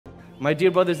My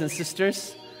dear brothers and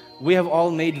sisters, we have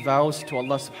all made vows to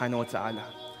Allah subhanahu wa ta'ala.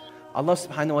 Allah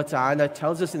subhanahu wa ta'ala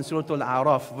tells us in Surah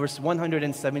Al-A'raf, verse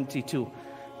 172,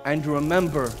 and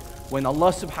remember when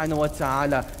Allah subhanahu wa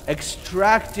ta'ala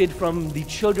extracted from the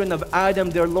children of Adam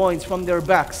their loins from their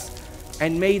backs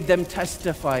and made them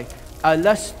testify,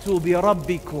 Alastu bi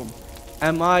rabbikum,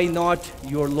 am I not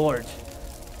your Lord?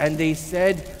 And they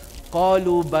said,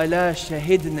 Qalu bala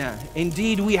shahidna,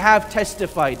 indeed we have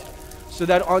testified, so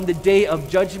that on the day of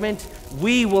judgment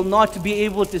we will not be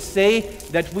able to say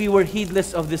that we were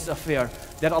heedless of this affair,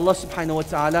 that Allah subhanahu wa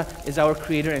ta'ala is our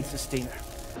creator and sustainer.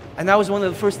 And that was one of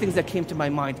the first things that came to my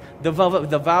mind, the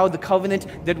vow, the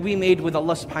covenant that we made with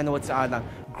Allah subhanahu wa ta'ala.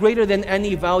 Greater than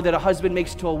any vow that a husband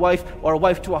makes to a wife, or a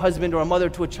wife to a husband, or a mother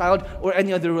to a child, or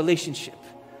any other relationship.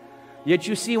 Yet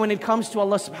you see, when it comes to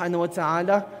Allah subhanahu wa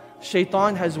ta'ala,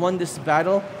 Shaitan has won this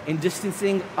battle in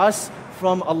distancing us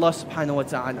from Allah subhanahu wa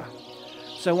ta'ala.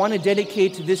 So I want to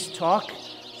dedicate this talk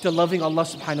to loving Allah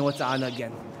subhanahu wa ta'ala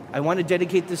again. I want to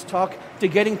dedicate this talk to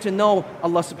getting to know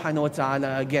Allah subhanahu wa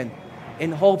ta'ala again,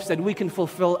 in hopes that we can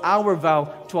fulfill our vow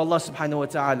to Allah subhanahu wa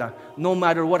ta'ala, no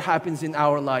matter what happens in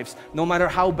our lives, no matter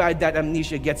how bad that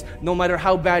amnesia gets, no matter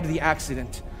how bad the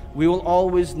accident. We will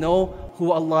always know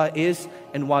who Allah is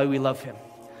and why we love Him.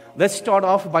 Let's start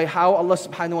off by how Allah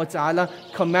subhanahu wa ta'ala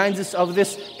commands us of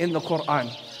this in the Quran.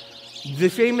 The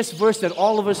famous verse that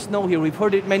all of us know here, we've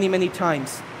heard it many, many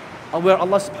times, where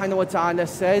Allah subhanahu wa ta'ala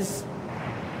says,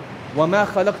 وَمَا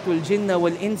خَلَقْتُ الْجِنَّ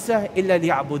وَالْإِنسَ إِلَّا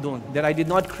لِيَعْبُدُونَ, that I did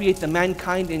not create the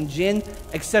mankind and jinn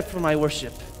except for my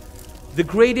worship. The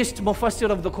greatest mufassir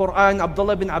of the Quran,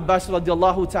 Abdullah bin Abbas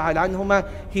radiallahu ta'ala anhuma,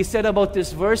 he said about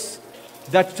this verse,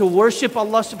 that to worship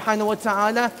Allah subhanahu wa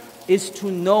ta'ala is to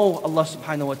know Allah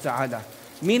subhanahu wa ta'ala.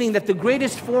 Meaning that the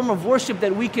greatest form of worship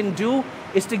that we can do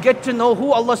is to get to know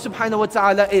who Allah subhanahu wa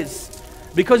ta'ala is.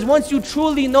 Because once you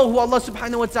truly know who Allah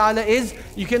subhanahu wa ta'ala is,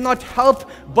 you cannot help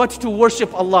but to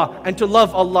worship Allah and to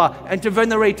love Allah and to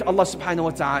venerate Allah subhanahu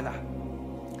wa ta'ala.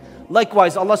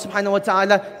 Likewise, Allah subhanahu wa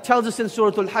ta'ala tells us in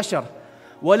Surah Al-Hashr,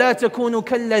 وَلَا تَكُونُوا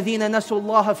كَالَّذِينَ نَسُوا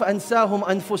اللَّهَ فَأَنْسَاهُمْ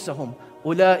أَنفُسَهُمْ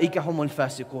أُولَٰئِكَ هُمُ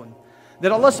الْفَاسِقُونَ.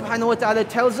 That Allah subhanahu wa ta'ala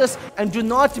tells us, and do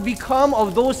not become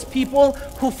of those people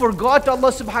who forgot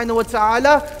Allah subhanahu wa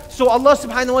ta'ala, so Allah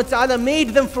subhanahu wa ta'ala made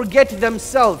them forget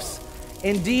themselves.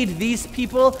 Indeed, these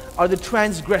people are the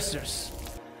transgressors.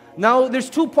 Now, there's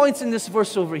 2 points in this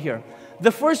verse over here.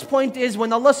 The first point is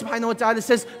when Allah subhanahu wa ta'ala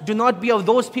says, do not be of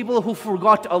those people who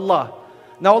forgot Allah.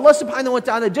 Now, Allah subhanahu wa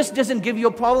ta'ala just doesn't give you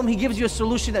a problem, He gives you a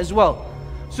solution as well.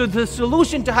 So the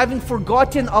solution to having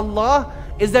forgotten Allah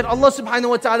is that Allah subhanahu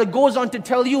wa ta'ala goes on to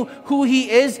tell you who He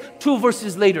is 2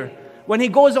 verses later. When He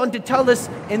goes on to tell us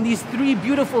in these 3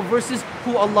 beautiful verses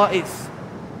who Allah is.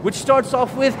 Which starts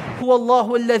off with, هُوَ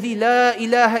اللَّهُ الَّذِي لَا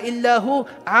إِلَهَ إِلَّا هُ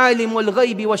عَالِمُ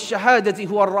الْغَيْبِ وَالشَّهَادَةِ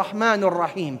هُوَ الرَّحْمَنُ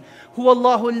الرَّحِيمُ هُوَ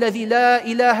اللَّهُ الَّذِي لَا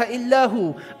إِلَهَ إِلَّا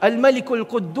هُ الْمَلِكُ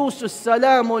الْقُدُّوسُ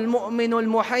السَّلَامُ الْمُؤْمِنُ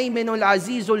الْمُحَيْمِنُ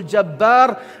الْعَزِيزُ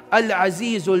الْجَبَّارُ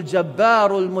الْعَزِيزُ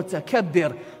الْجَبَّارُ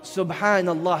الْمُتَكَبِّرُ سُبْحَانَ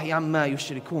اللَّهِ عَمَّا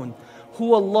يُشْرِكُونَ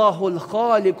هو الله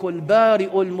الخالق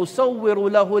البارئ المصور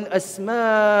له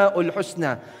الأسماء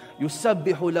الحسنى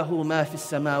يسبح له ما في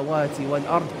السماوات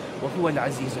والأرض وهو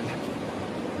العزيز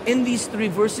الحكيم. In these 3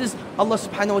 verses, Allah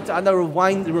subhanahu wa ta'ala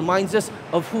reminds us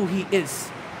of who He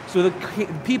is. So the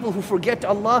people who forget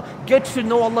Allah get to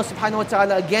know Allah subhanahu wa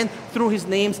ta'ala again through His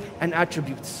names and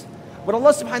attributes. But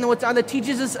Allah subhanahu wa ta'ala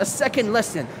teaches us a second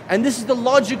lesson, and this is the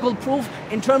logical proof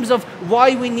in terms of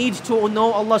why we need to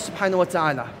know Allah subhanahu wa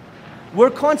ta'ala. We're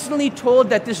constantly told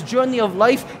that this journey of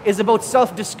life is about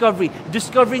self-discovery,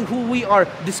 discovering who we are,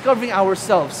 discovering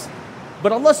ourselves.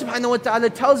 But Allah subhanahu wa ta'ala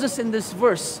tells us in this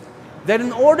verse that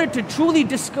in order to truly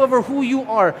discover who you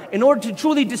are, in order to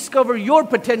truly discover your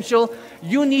potential,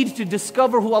 you need to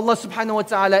discover who Allah subhanahu wa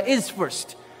ta'ala is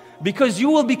first. Because you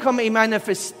will become a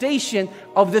manifestation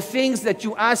of the things that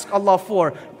you ask Allah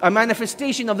for, a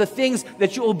manifestation of the things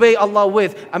that you obey Allah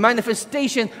with, a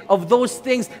manifestation of those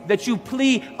things that you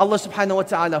plea Allah subhanahu wa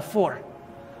ta'ala for.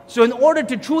 So in order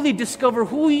to truly discover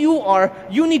who you are,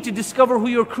 you need to discover who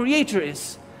your Creator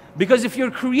is. Because if your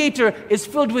Creator is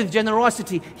filled with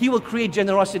generosity, He will create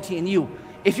generosity in you.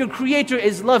 If your Creator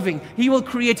is loving, He will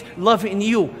create love in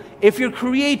you. If your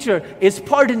Creator is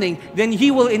pardoning, then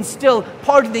He will instill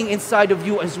pardoning inside of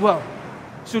you as well.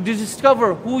 So to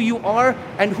discover who you are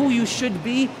and who you should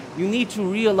be, you need to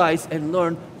realize and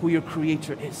learn who your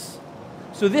Creator is.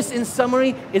 So this, in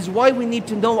summary, is why we need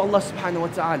to know Allah subhanahu wa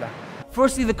ta'ala.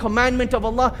 Firstly, the commandment of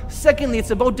Allah. Secondly,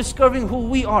 it's about discovering who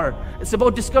we are. It's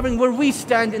about discovering where we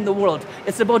stand in the world.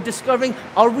 It's about discovering,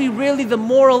 are we really the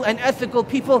moral and ethical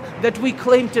people that we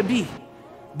claim to be?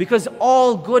 because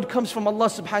all good comes from Allah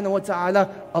subhanahu wa ta'ala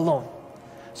alone.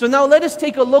 So now let us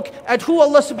take a look at who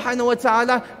Allah subhanahu wa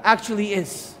ta'ala actually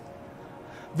is.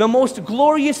 The most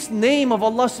glorious name of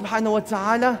Allah subhanahu wa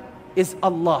ta'ala is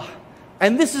Allah.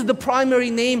 And this is the primary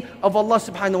name of Allah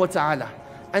subhanahu wa ta'ala.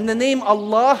 And the name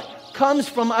Allah comes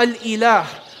from Al-Ilah,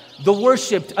 the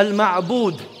worshipped,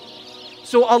 Al-Ma'bud.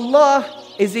 So Allah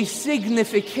is a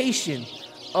signification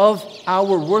of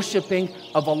our worshipping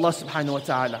of Allah subhanahu wa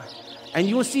ta'ala. And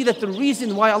you will see that the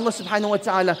reason why Allah subhanahu wa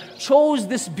ta'ala chose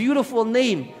this beautiful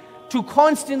name to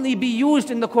constantly be used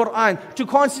in the Quran, to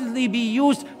constantly be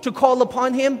used to call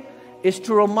upon Him, is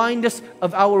to remind us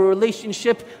of our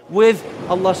relationship with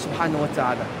Allah subhanahu wa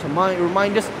ta'ala. To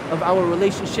remind us of our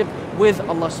relationship with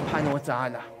Allah subhanahu wa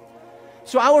ta'ala.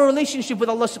 So our relationship with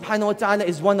Allah subhanahu wa ta'ala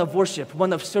is one of worship,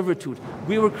 one of servitude.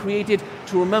 We were created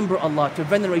to remember Allah, to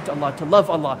venerate Allah, to love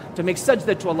Allah, to make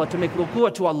sajda to Allah, to make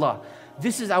ruku' to Allah.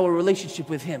 This is our relationship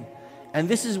with Him. And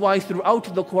this is why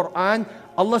throughout the Quran,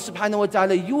 Allah subhanahu wa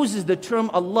ta'ala uses the term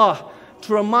Allah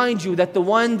to remind you that the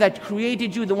one that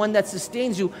created you, the one that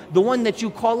sustains you, the one that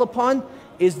you call upon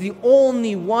is the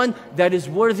only one that is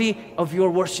worthy of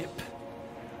your worship.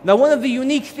 Now, one of the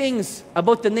unique things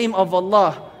about the name of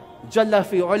Allah, Jalla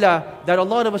fi'ula, that a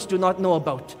lot of us do not know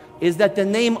about, is that the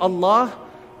name Allah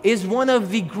is one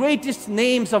of the greatest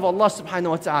names of Allah subhanahu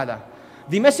wa ta'ala.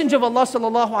 The Messenger of Allah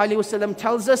sallallahu alaihi wasallam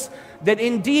tells us that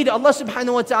indeed Allah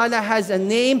subhanahu wa ta'ala has a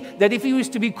name that if He was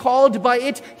to be called by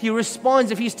it, He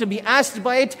responds. If He is to be asked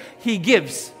by it, He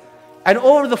gives. And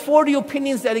over the 40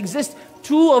 opinions that exist,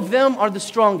 2 of them are the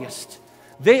strongest.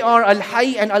 They are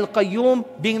Al-Hayy and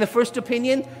Al-Qayyum being the first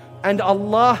opinion, and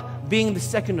Allah being the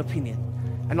second opinion.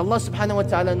 And Allah subhanahu wa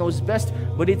ta'ala knows best,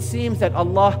 but it seems that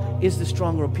Allah is the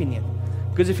stronger opinion.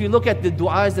 Because if you look at the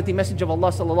du'as that the Messenger of Allah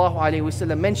sallallahu alaihi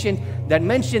wasallam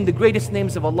mentioned the greatest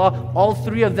names of Allah, all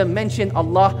 3 of them mention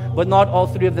Allah, but not all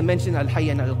 3 of them mention Al-Hayy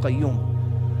and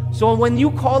Al-Qayyum. So when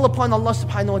you call upon Allah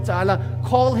subhanahu wa ta'ala,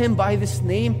 call Him by this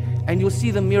name, and you'll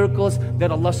see the miracles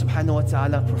that Allah subhanahu wa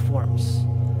ta'ala performs.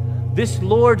 This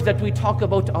Lord that we talk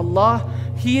about, Allah,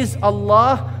 He is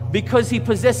Allah because He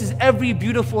possesses every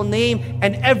beautiful name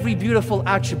and every beautiful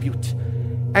attribute.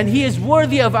 And He is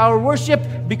worthy of our worship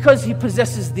because He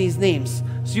possesses these names.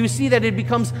 So you see that it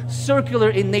becomes circular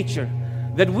in nature.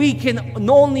 That we can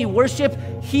only worship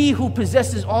He who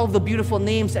possesses all the beautiful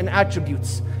names and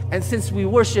attributes. And since we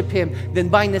worship Him, then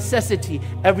by necessity,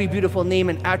 every beautiful name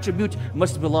and attribute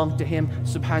must belong to Him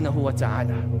subhanahu wa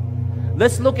ta'ala.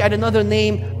 Let's look at another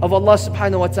name of Allah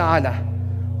subhanahu wa ta'ala.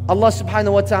 Allah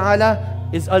subhanahu wa ta'ala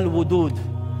is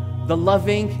Al-Wudud, the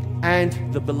loving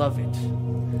and the beloved.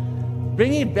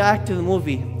 Bringing it back to the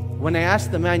movie, when I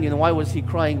asked the man, why was he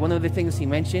crying? One of the things he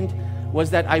mentioned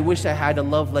was that I wish I had a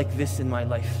love like this in my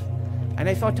life. And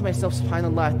I thought to myself,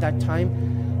 subhanAllah, at that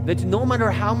time, that no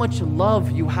matter how much love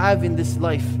you have in this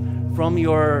life, from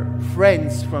your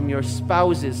friends, from your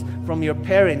spouses, from your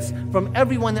parents, from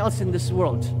everyone else in this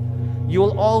world, you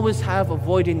will always have a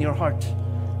void in your heart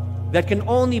that can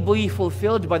only be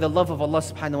fulfilled by the love of Allah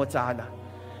subhanahu wa ta'ala.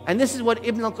 And this is what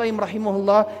Ibn al-Qayyim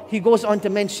rahimahullah, he goes on to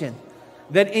mention,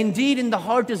 that indeed in the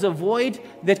heart is a void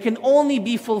that can only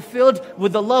be fulfilled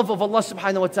with the love of Allah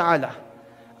subhanahu wa ta'ala.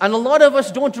 And a lot of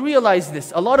us don't realize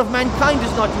this. A lot of mankind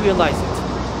does not realize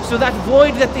it. So that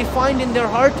void that they find in their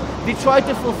heart, they try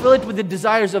to fulfill it with the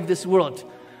desires of this world.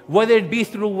 Whether it be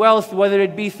through wealth, whether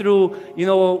it be through,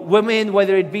 women,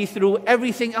 whether it be through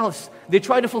everything else. They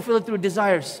try to fulfill it through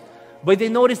desires. But they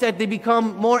notice that they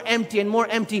become more empty and more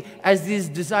empty as these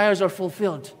desires are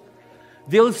fulfilled.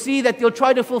 They'll see that they'll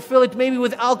try to fulfill it maybe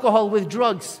with alcohol, with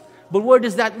drugs. But where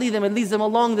does that lead them? It leads them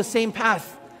along the same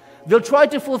path. They'll try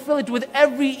to fulfill it with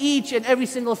each and every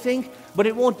single thing, but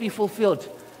it won't be fulfilled.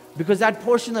 Because that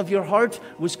portion of your heart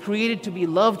was created to be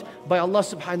loved by Allah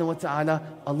subhanahu wa ta'ala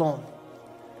alone.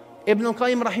 Ibn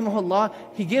al-Qayyim rahimahullah,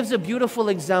 he gives a beautiful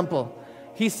example.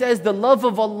 He says the love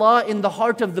of Allah in the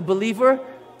heart of the believer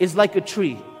is like a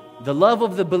tree. The love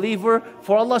of the believer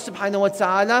for Allah subhanahu wa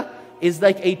ta'ala is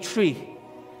like a tree.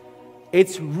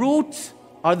 Its roots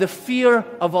are the fear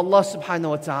of Allah subhanahu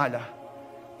wa ta'ala.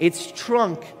 Its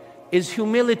trunk is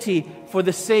humility for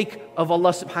the sake of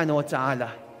Allah subhanahu wa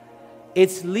ta'ala.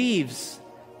 Its leaves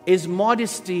is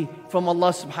modesty from Allah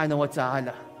subhanahu wa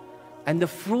ta'ala. And the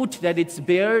fruit that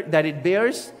it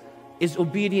bears is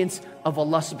obedience of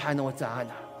Allah subhanahu wa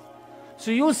ta'ala.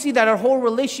 So you'll see that our whole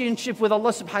relationship with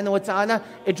Allah subhanahu wa ta'ala,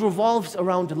 it revolves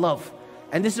around love.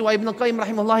 And this is why Ibn al-Qayyim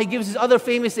rahimahullah, he gives his other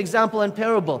famous example and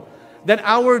parable, that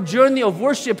our journey of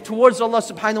worship towards Allah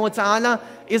subhanahu wa ta'ala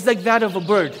is like that of a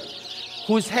bird,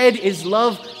 whose head is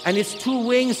love and its 2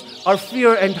 wings are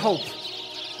fear and hope.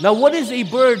 Now what is a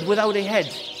bird without a head?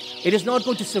 It is not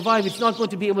going to survive, it's not going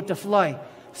to be able to fly.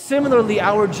 Similarly,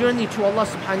 our journey to Allah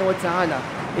subhanahu wa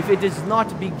ta'ala, if it does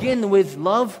not begin with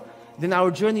love, then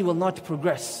our journey will not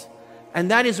progress.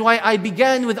 And that is why I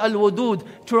began with Al-Wudud,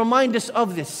 to remind us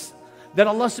of this, that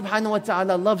Allah subhanahu wa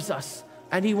ta'ala loves us,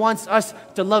 and He wants us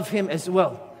to love Him as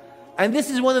well. And this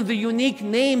is one of the unique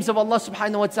names of Allah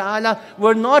subhanahu wa ta'ala,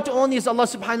 where not only is Allah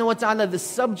subhanahu wa ta'ala the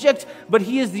subject, but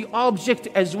He is the object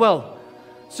as well.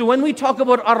 So when we talk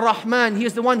about Ar-Rahman, He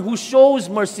is the one who shows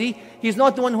mercy. He is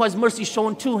not the one who has mercy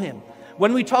shown to Him.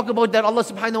 When we talk about that Allah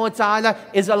subhanahu wa ta'ala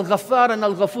is Al-Ghaffar and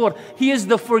Al-Ghafur, He is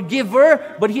the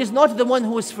forgiver, but He is not the one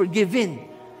who is forgiven.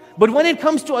 But when it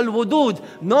comes to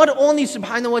Al-Wudud, not only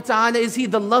subhanahu wa ta'ala is He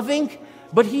the loving,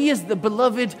 but He is the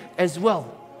beloved as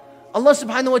well. Allah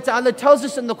subhanahu wa ta'ala tells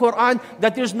us in the Quran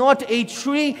that there's not a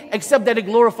tree except that it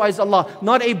glorifies Allah,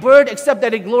 not a bird except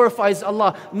that it glorifies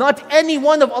Allah, not any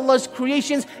one of Allah's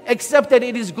creations except that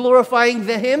it is glorifying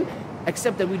Him,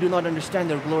 except that we do not understand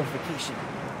their glorification.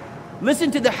 Listen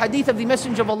to the hadith of the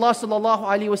Messenger of Allah sallallahu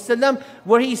alaihi wasallam,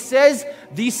 where he says,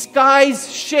 the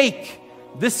skies shake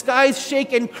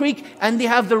and creak, and they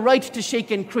have the right to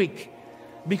shake and creak,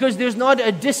 because there's not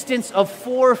a distance of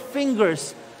 4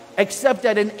 fingers except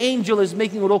that an angel is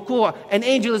making ruku', an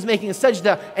angel is making a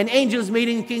sajda, an angel is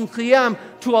making qiyam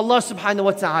to Allah subhanahu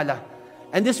wa ta'ala.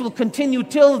 And this will continue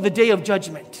till the day of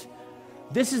judgment.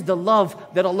 This is the love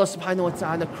that Allah subhanahu wa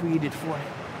ta'ala created for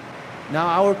Him. Now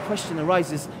our question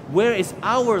arises, where is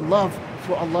our love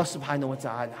for Allah subhanahu wa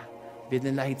ta'ala?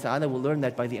 Bidnillahi ta'ala, we'll learn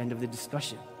that by the end of the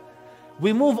discussion.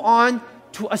 We move on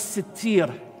to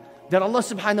as-sittir, that Allah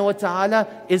subhanahu wa ta'ala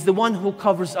is the one who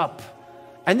covers up.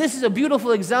 And this is a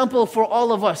beautiful example for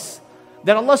all of us,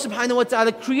 that Allah subhanahu wa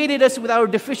ta'ala created us with our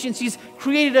deficiencies,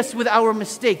 created us with our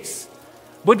mistakes.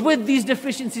 But with these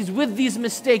deficiencies, with these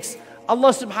mistakes, Allah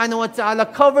subhanahu wa ta'ala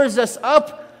covers us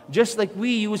up, just like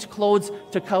we use clothes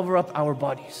to cover up our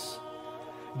bodies.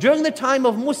 During the time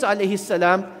of Musa alayhi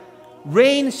salam,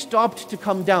 rain stopped to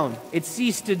come down. It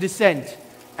ceased to descend,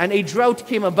 and a drought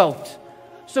came about.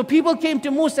 So people came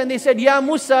to Musa and they said, Ya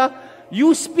Musa,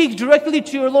 you speak directly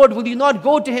to your Lord. Will you not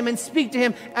go to Him and speak to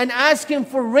Him and ask Him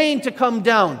for rain to come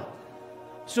down?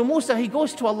 So Musa, he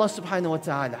goes to Allah subhanahu wa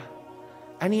ta'ala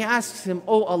and he asks Him,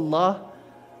 Oh Allah,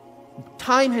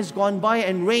 time has gone by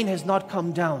and rain has not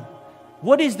come down.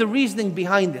 What is the reasoning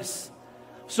behind this?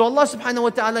 So Allah subhanahu wa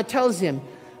ta'ala tells him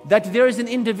that there is an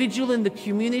individual in the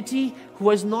community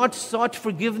who has not sought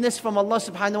forgiveness from Allah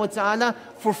subhanahu wa ta'ala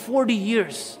for 40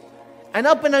 years. And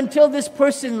up and until this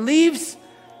person leaves,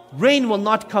 rain will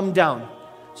not come down.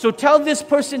 So tell this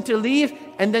person to leave,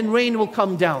 and then rain will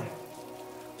come down.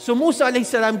 So Musa alayhi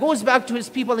salam goes back to his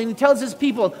people and he tells his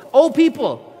people, Oh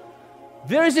people,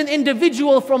 there is an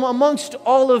individual from amongst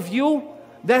all of you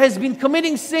that has been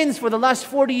committing sins for the last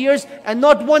 40 years and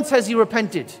not once has he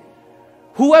repented.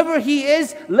 Whoever he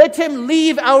is, let him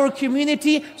leave our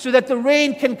community so that the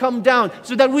rain can come down,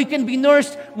 so that we can be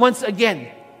nourished once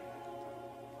again.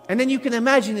 And then you can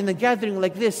imagine in a gathering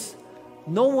like this,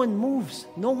 no one moves,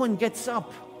 no one gets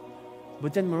up.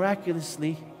 But then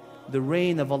miraculously, the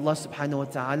rain of Allah subhanahu wa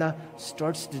ta'ala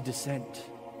starts to descend.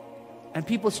 And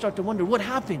people start to wonder, what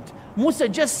happened? Musa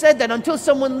just said that until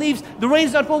someone leaves, the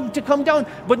rain's not going to come down.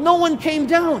 But no one came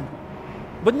down.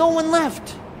 But no one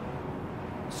left.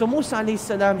 So Musa alayhi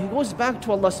salam, he goes back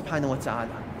to Allah subhanahu wa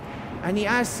ta'ala. And he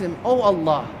asks him, Oh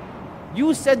Allah,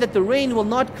 you said that the rain will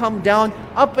not come down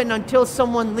up and until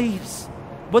someone leaves.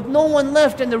 But no one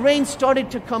left and the rain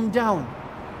started to come down.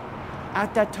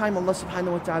 At that time, Allah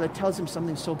subhanahu wa ta'ala tells him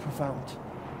something so profound.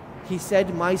 He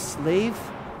said, my slave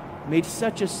made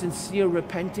such a sincere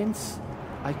repentance,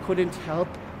 I couldn't help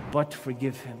but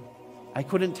forgive him. I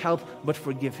couldn't help but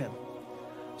forgive him.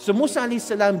 So Musa alayhi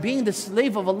salam, being the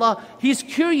slave of Allah, he's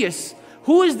curious.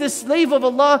 Who is this slave of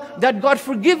Allah that got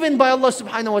forgiven by Allah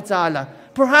subhanahu wa ta'ala?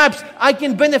 Perhaps I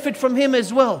can benefit from him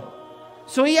as well.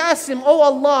 So he asks him, Oh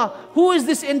Allah, who is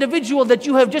this individual that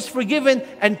you have just forgiven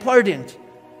and pardoned?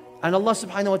 And Allah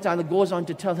subhanahu wa ta'ala goes on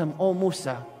to tell him, Oh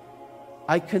Musa,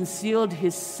 I concealed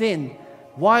his sin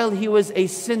while he was a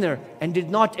sinner and did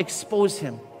not expose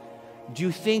him. Do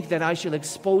you think that I shall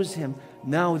expose him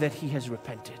now that he has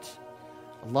repented?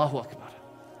 Allahu Akbar.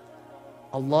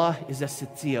 Allah is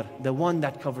as-sittir, the one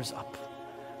that covers up.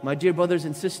 My dear brothers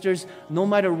and sisters, no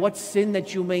matter what sin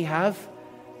that you may have,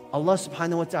 Allah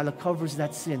subhanahu wa ta'ala covers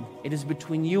that sin. It is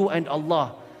between you and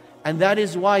Allah. And that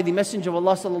is why the Messenger of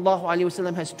Allah sallallahu alaihi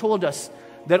wasallam has told us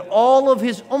that all of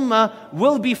his ummah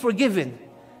will be forgiven,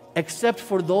 except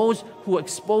for those who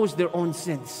expose their own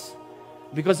sins.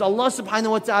 Because Allah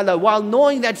subhanahu wa ta'ala, while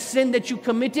knowing that sin that you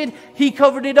committed, He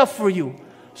covered it up for you.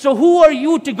 So who are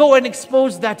you to go and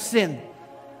expose that sin?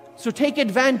 So take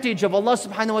advantage of Allah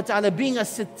subhanahu wa ta'ala being a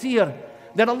sittir,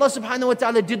 that Allah subhanahu wa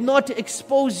ta'ala did not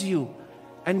expose you,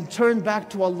 and turn back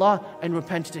to Allah and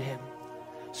repent to Him.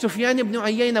 Sufyan ibn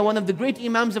Uyayna, one of the great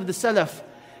Imams of the Salaf,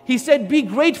 he said, be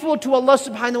grateful to Allah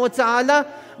subhanahu wa ta'ala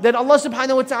that Allah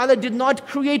subhanahu wa ta'ala did not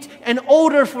create an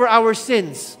odor for our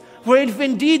sins. For if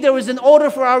indeed there was an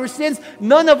odor for our sins,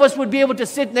 none of us would be able to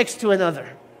sit next to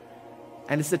another.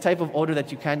 And it's the type of odor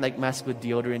that you can't like mask with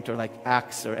deodorant or like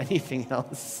Axe or anything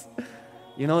else.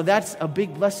 You know, that's a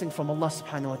big blessing from Allah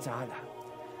subhanahu wa ta'ala.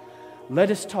 Let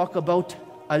us talk about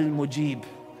Al-Mujib,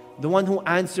 the one who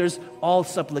answers all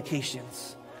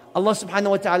supplications. Allah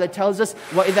subhanahu wa ta'ala tells us,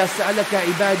 وَإِذَا سَأَلَكَ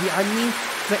عِبَادِ عَنِّي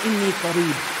فَإِنِّي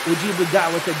قَرِيبٌ أُجِيبُ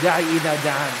دَعْوَةَ الدَّاعِ إِذَا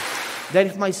دَعَانِ. That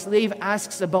if my slave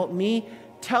asks about me,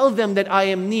 tell them that I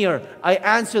am near. I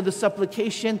answer the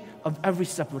supplication of every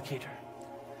supplicator.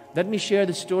 Let me share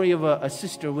the story of a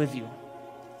sister with you.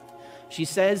 She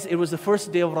says, it was the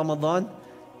first day of Ramadan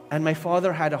and my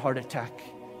father had a heart attack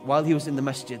while he was in the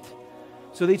masjid.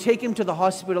 So they take him to the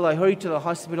hospital. I hurry to the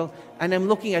hospital and I'm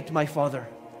looking at my father.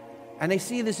 And I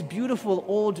see this beautiful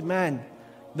old man,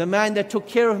 the man that took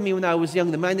care of me when I was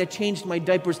young, the man that changed my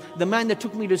diapers, the man that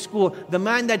took me to school, the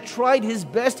man that tried his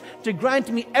best to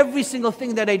grant me every single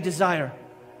thing that I desire.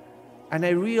 And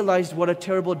I realized what a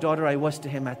terrible daughter I was to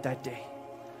him at that day.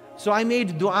 So I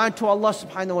made dua to Allah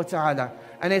subhanahu wa ta'ala.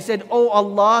 And I said, oh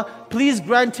Allah, please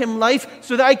grant him life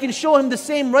so that I can show him the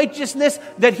same righteousness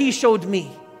that he showed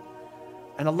me.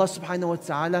 And Allah subhanahu wa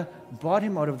ta'ala brought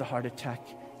him out of the heart attack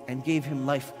and gave him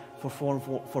life for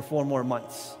four more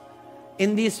months.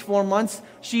 In these 4 months,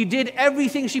 she did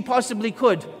everything she possibly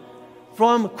could.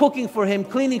 From cooking for him,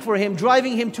 cleaning for him,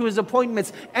 driving him to his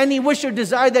appointments. Any wish or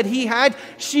desire that he had,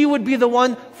 she would be the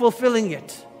one fulfilling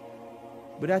it.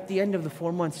 But at the end of the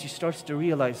 4 months, she starts to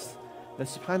realize that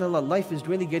subhanAllah, life is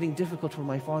really getting difficult for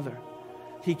my father.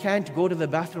 He can't go to the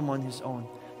bathroom on his own.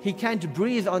 He can't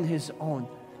breathe on his own.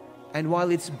 And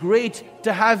while it's great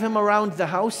to have him around the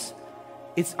house,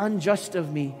 it's unjust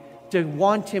of me to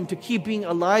want him to keep being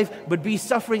alive but be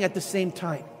suffering at the same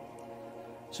time.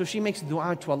 So she makes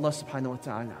dua to Allah subhanahu wa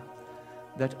ta'ala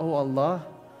that, oh Allah,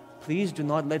 please do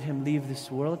not let him leave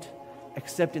this world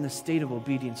except in a state of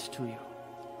obedience to you.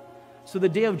 So the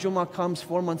day of Jummah comes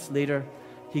 4 months later.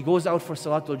 He goes out for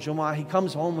Salatul Jummah. He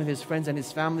comes home with his friends and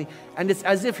his family. And it's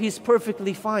as if he's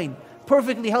perfectly fine,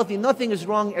 perfectly healthy. Nothing is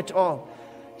wrong at all.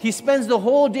 He spends the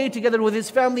whole day together with his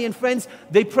family and friends.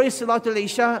 They pray Salatul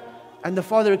Isha. And the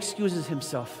father excuses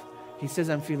himself. He says,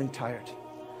 I'm feeling tired.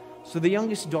 So the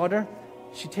youngest daughter,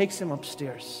 she takes him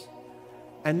upstairs.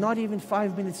 And not even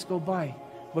 5 minutes go by,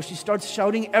 but she starts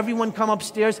shouting, everyone come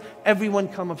upstairs, everyone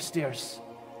come upstairs.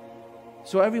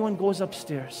 So everyone goes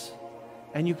upstairs.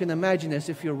 And you can imagine as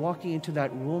if you're walking into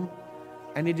that room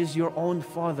and it is your own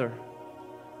father,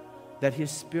 that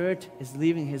his spirit is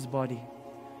leaving his body.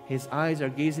 His eyes are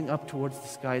gazing up towards the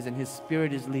skies and his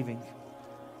spirit is leaving.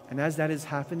 And as that is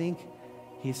happening,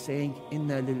 he's saying,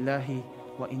 Inna lillahi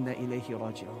wa inna ilayhi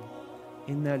raji'un.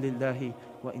 Inna lillahi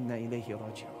wa inna ilayhi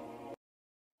raji'un.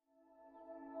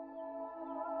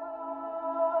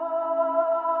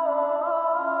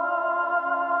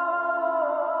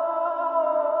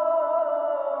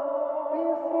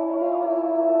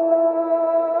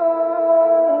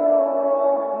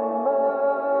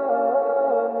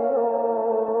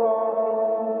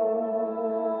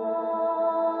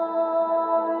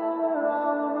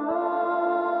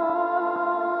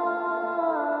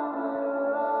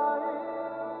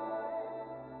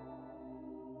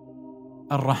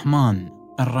 Ar-Rahman,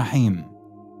 Ar-Rahim,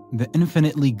 the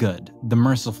infinitely good, the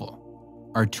merciful,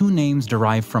 are two names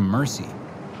derived from mercy.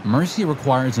 Mercy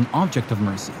requires an object of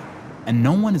mercy, and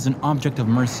no one is an object of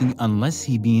mercy unless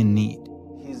he be in need.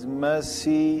 His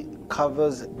mercy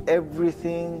covers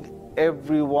everything,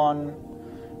 everyone,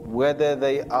 whether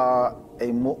they are a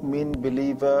mu'min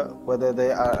believer, whether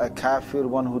they are a kafir,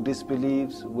 one who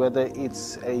disbelieves, whether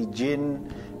it's a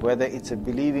jinn, whether it's a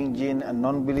believing jinn, a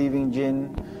non-believing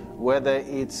jinn, whether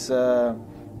it's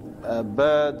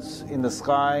birds in the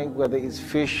sky, whether it's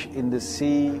fish in the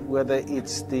sea, whether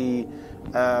it's the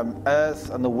earth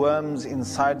and the worms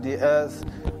inside the earth.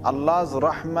 Allah's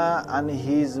rahmah and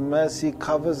His mercy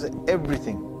covers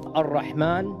everything.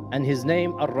 Ar-Rahman and His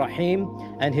name Ar-Rahim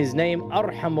and His name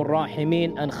Arhamur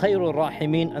Rahimin and Khairur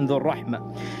Rahimin and the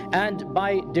Rahmah. And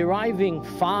by deriving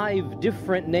 5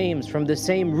 different names from the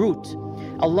same root,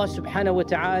 Allah subhanahu wa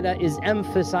ta'ala is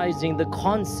emphasizing the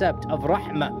concept of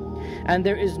rahmah. And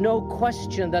there is no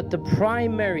question that the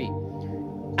primary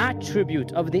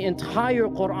attribute of the entire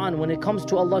Quran when it comes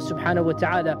to Allah subhanahu wa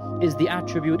ta'ala is the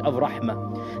attribute of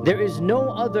rahmah. There is no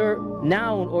other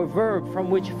noun or verb from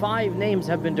which 5 names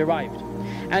have been derived.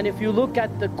 And if you look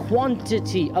at the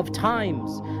quantity of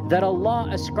times that Allah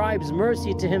ascribes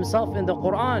mercy to Himself in the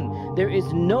Quran, there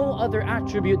is no other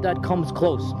attribute that comes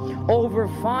close. Over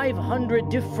 500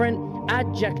 different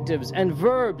adjectives and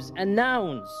verbs and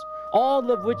nouns,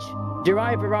 all of which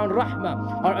derive around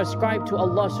rahmah, are ascribed to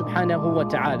Allah subhanahu wa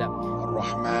ta'ala.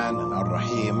 Ar-Rahman and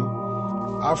Ar-Rahim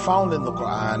are found in the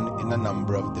Quran in a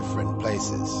number of different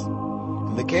places.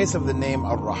 In the case of the name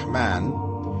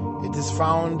Ar-Rahman, it is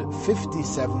found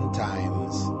 57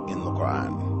 times in the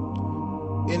Quran.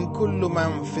 In kullu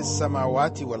man fis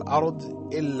samawati wal ard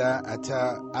illa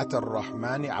ata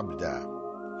ar-Rahmani abda.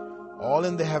 All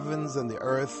in the heavens and the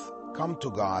earth come to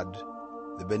God,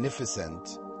 the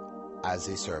Beneficent, as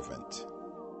a servant.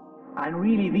 And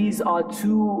really these are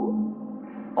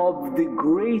 2 of the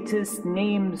greatest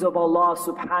names of Allah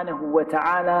subhanahu wa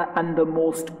ta'ala and the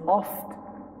most oft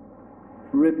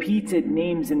repeated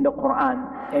names in the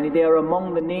Quran. And they are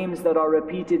among the names that are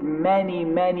repeated many,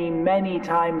 many, many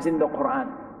times in the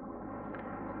Quran.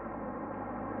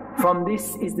 From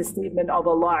this is the statement of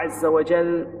Allah Azza wa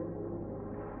Jal,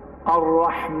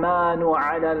 Ar-Rahmanu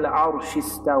ala al-Arsh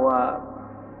istawa.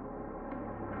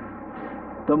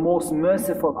 The most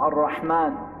merciful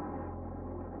Ar-Rahman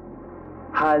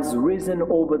has risen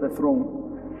over the throne.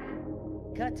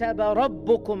 كتب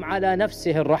ربكم على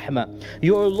نفسه الرحمة.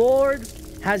 Your Lord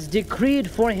has decreed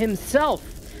for Himself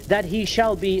that He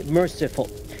shall be merciful.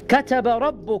 كتب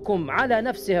ربكم على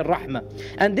نفسه الرحمة.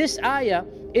 And this ayah,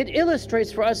 it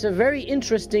illustrates for us a very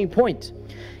interesting point.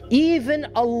 Even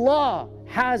Allah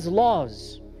has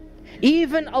laws.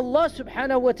 Even Allah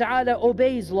subhanahu wa ta'ala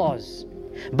obeys laws.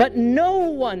 But no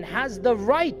one has the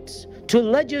right to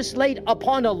legislate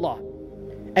upon Allah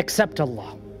except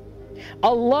Allah.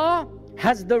 Allah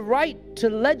has the right to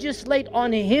legislate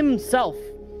on Himself,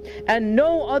 and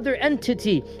no other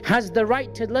entity has the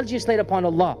right to legislate upon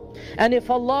Allah. And if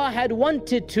Allah had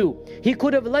wanted to, He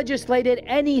could have legislated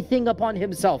anything upon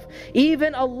Himself.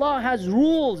 Even Allah has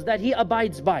rules that He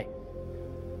abides by.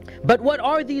 But what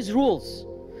are these rules?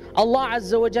 Allah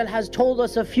Azza wa Jal has told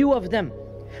us a few of them.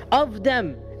 Of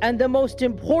them, and the most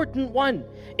important one,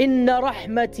 Inna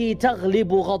rahmati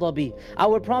taghlibu ghadabi.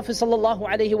 Our Prophet sallallahu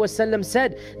alaihi wasallam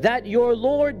said that your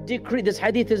Lord decreed, this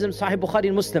hadith is in Sahih Bukhari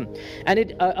and Muslim, and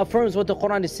it affirms what the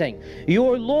Quran is saying.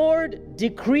 Your Lord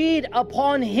decreed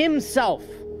upon Himself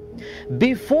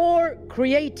before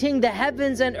creating the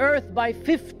heavens and earth by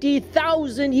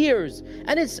 50,000 years,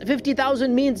 and it's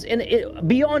 50,000 means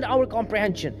beyond our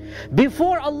comprehension.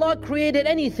 Before Allah created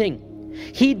anything,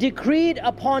 He decreed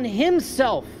upon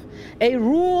Himself a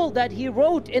rule that He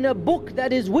wrote in a book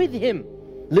that is with Him.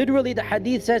 Literally the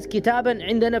hadith says, Kitaban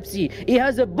inda nafsi. He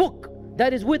has a book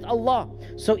that is with Allah.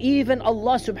 So even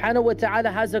Allah subhanahu wa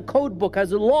ta'ala has a code book,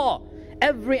 has a law.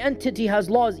 Every entity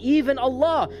has laws, even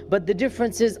Allah. But the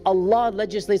difference is Allah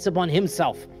legislates upon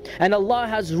Himself. And Allah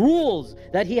has rules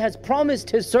that He has promised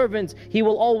His servants He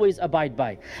will always abide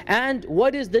by. And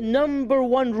what is the number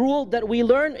 1 rule that we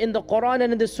learn in the Quran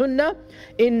and in the Sunnah?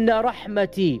 Inna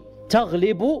rahmati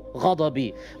taghlibu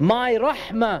ghadabi. My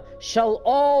rahmah shall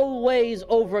always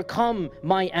overcome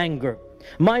my anger.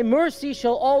 My mercy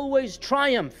shall always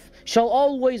triumph, shall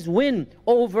always win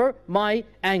over my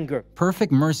anger.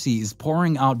 Perfect mercy is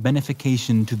pouring out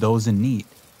benefication to those in need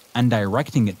and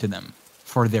directing it to them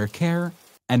for their care,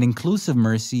 and inclusive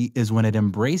mercy is when it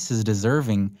embraces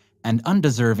deserving and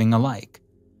undeserving alike.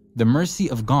 The mercy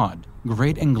of God,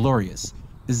 great and glorious,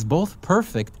 is both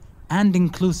perfect and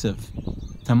inclusive.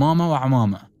 Tamama wa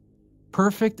amama.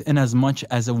 Perfect in as much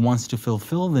as it wants to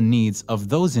fulfill the needs of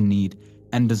those in need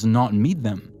and does not meet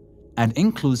them, and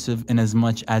inclusive in as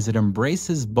much as it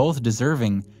embraces both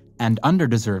deserving and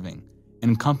underdeserving,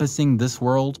 encompassing this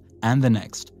world and the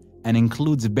next, and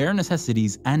includes bare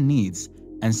necessities and needs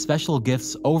and special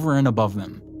gifts over and above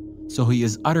them. So He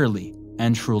is utterly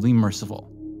and truly merciful.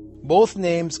 Both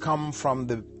names come from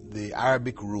the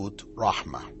Arabic root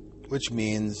rahmah, which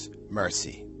means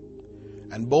mercy.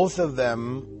 And both of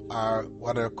them are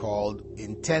what are called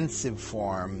intensive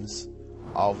forms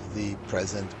of the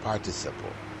present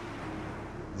participle.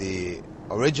 The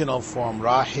original form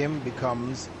Rahim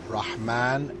becomes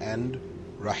Rahman and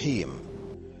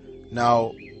Rahim.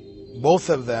 Now, both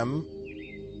of them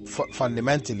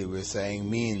fundamentally, we're saying,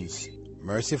 means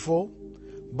merciful,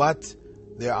 but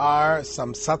there are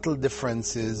some subtle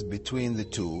differences between the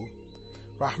two.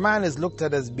 Rahman is looked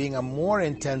at as being a more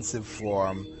intensive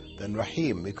form than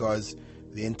Rahim, because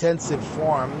the intensive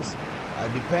forms are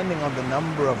depending on the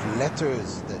number of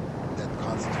letters that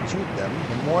constitute them,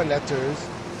 the more letters,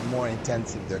 the more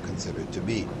intensive they're considered to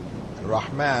be. And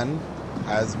Rahman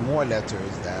has more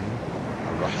letters than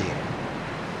Rahim.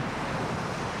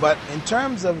 But in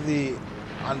terms of the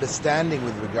understanding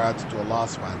with regards to Allah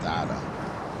subhanahu wa ta'ala,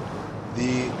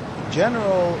 the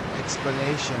general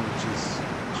explanation which is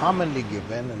commonly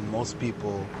given, and most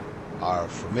people are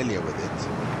familiar with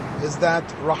it, is that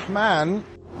Rahman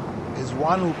is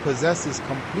one who possesses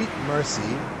complete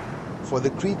mercy for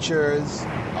the creatures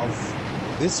of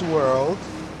this world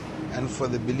and for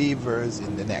the believers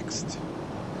in the next,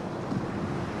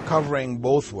 covering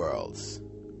both worlds,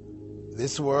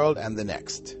 this world and the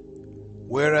next.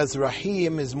 Whereas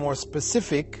Rahim is more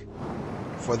specific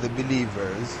for the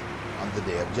believers on the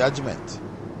Day of Judgment.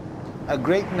 A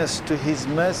greatness to His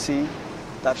mercy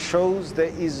that shows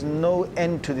there is no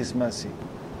end to this mercy.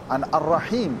 And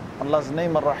Ar-Rahim, Allah's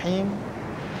name Ar-Rahim,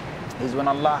 is when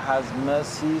Allah has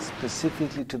mercy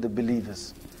specifically to the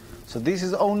believers. So this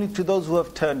is only to those who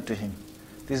have turned to Him.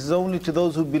 This is only to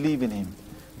those who believe in Him.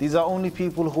 These are only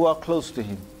people who are close to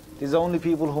Him. These are only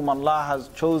people whom Allah has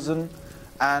chosen,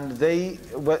 and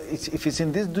if it's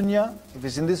in this dunya, if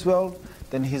it's in this world,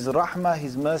 then His rahmah,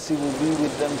 His mercy will be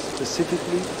with them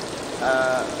specifically,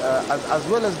 as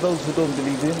well as those who don't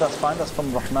believe in Him. That's fine, that's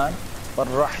from Rahman. But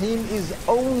Rahim is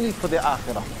only for the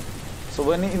akhirah. So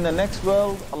when in the next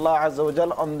world, Allah Azza wa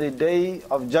Jal, on the Day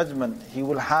of Judgment, He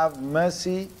will have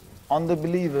mercy on the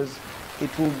believers.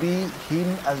 It will be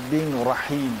Him as being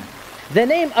Rahim. The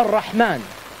name Ar-Rahman,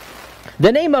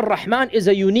 is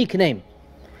a unique name.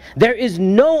 There is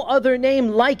no other name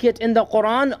like it in the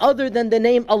Quran other than the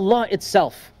name Allah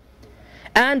itself.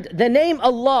 And the name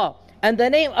Allah and the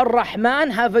name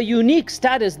Ar-Rahman have a unique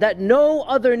status that no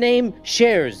other name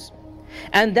shares.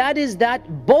 And that is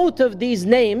that both of these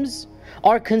names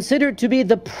are considered to be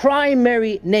the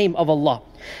primary name of Allah.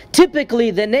 Typically,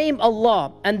 the name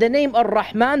Allah and the name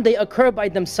Ar-Rahman, they occur by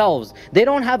themselves. They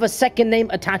don't have a second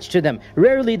name attached to them.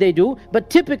 Rarely they do,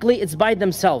 but typically it's by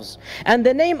themselves. And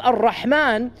the name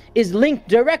Ar-Rahman is linked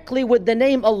directly with the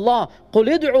name Allah. قُلِ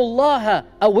ادْعُوا اللَّهَ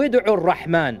أَوْ ادْعُوا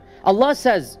الرَّحْمَنَ. Allah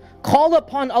says, call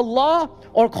upon Allah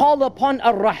or call upon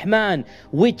Ar-Rahman,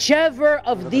 whichever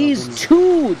of these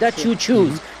two that you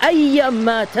choose.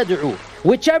 أَيَّمَّا تَدْعُوا,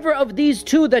 whichever of these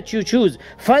two that you choose.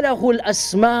 فَلَهُ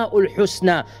الْأَسْمَاءُ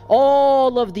الْحُسْنَى,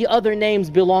 all of the other names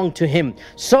belong to Him.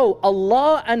 So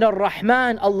Allah and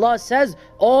Ar-Rahman, Allah says,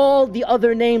 all the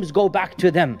other names go back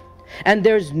to them. And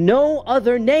there's no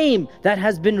other name that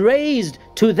has been raised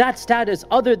to that status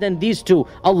other than these two,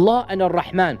 Allah and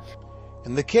Ar-Rahman.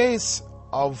 In the case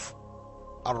of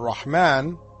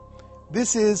Ar-Rahman,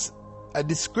 this is a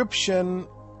description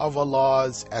of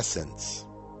Allah's essence,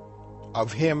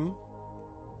 of Him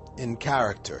in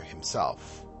character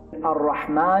Himself.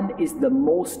 Ar-Rahman is the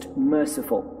most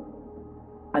merciful,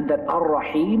 and that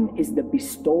Ar-Rahim is the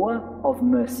bestower of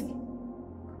mercy.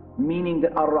 Meaning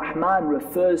that Ar-Rahman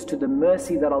refers to the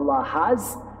mercy that Allah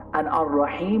has, and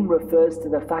Ar-Rahim refers to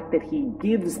the fact that He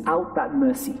gives out that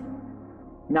mercy.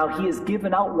 Now He has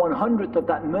given out 100th of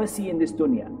that mercy in this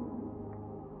dunya,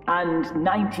 and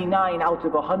 99 out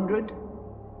of 100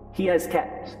 He has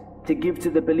kept to give to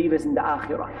the believers in the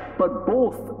akhirah. But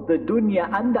both the dunya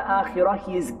and the akhirah,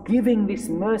 He is giving this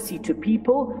mercy to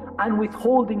people and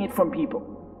withholding it from people.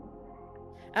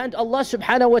 And Allah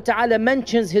subhanahu wa ta'ala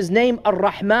mentions His name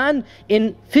Ar-Rahman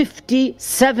in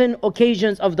 57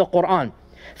 occasions of the Quran.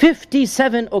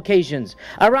 57 occasions.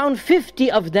 Around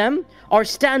 50 of them are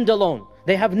standalone.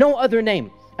 They have no other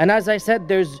name. And as I said,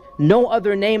 there's no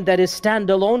other name that is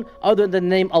standalone other than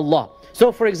the name Allah.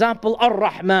 So for example,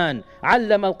 Ar-Rahman,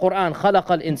 Allama al-Quran,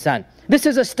 Khalaqa al-Insan. This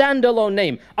is a standalone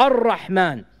name,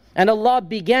 Ar-Rahman. And Allah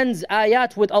begins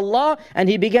ayat with Allah, and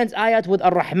He begins ayat with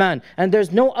Ar-Rahman. And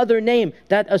there's no other name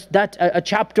that a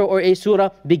chapter or a surah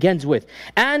begins with.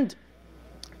 And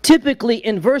typically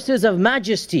in verses of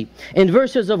majesty, in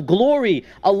verses of glory,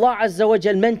 Allah Azza wa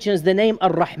Jal mentions the name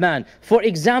Ar-Rahman. For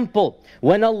example,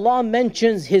 when Allah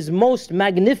mentions His most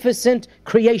magnificent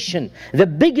creation, the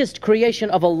biggest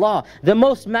creation of Allah, the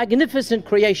most magnificent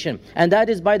creation, and that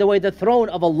is, by the way, the throne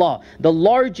of Allah. The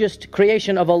largest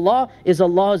creation of Allah is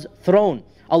Allah's throne,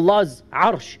 Allah's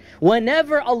arsh.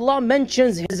 Whenever Allah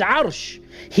mentions His arsh,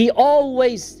 He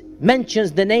always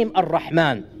mentions the name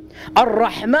Ar-Rahman.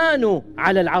 Ar-Rahmanu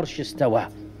ala al-arsh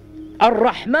istawa.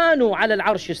 Ar-Rahmanu ala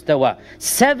al-arsh istawa.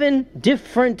 7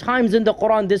 different times in the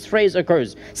Quran this phrase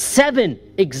occurs. 7,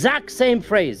 exact same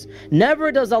phrase.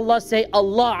 Never does Allah say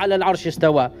Allah ala al-arsh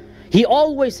istawa. He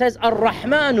always says,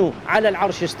 Ar-Rahmanu ala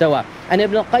al-Arsh istawa. And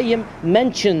Ibn al-Qayyim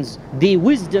mentions the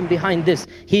wisdom behind this.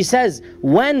 He says,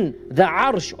 when the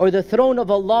Arsh or the throne of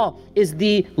Allah is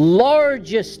the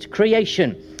largest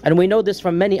creation, and we know this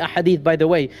from many ahadith, by the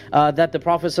way, that the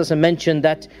Prophet ﷺ mentioned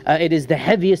that it is the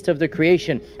heaviest of the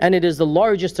creation and it is the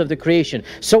largest of the creation.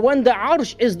 So when the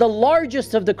Arsh is the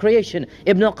largest of the creation,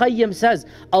 Ibn al-Qayyim says,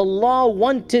 Allah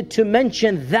wanted to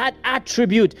mention that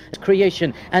attribute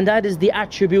creation, and that is the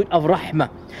attribute of Rahmah.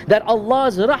 That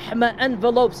Allah's Rahmah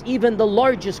envelopes even the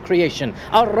largest creation.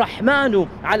 Ar-Rahmanu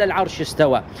ala al-Arsh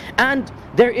istawa. And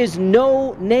there is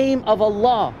no name of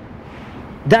Allah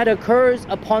that occurs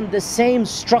upon the same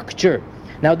structure.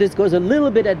 Now this goes a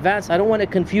little bit advanced. I don't want to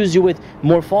confuse you with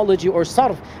morphology or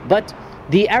sarf, but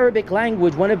the Arabic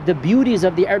language, one of the beauties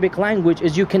of the Arabic language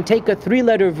is you can take a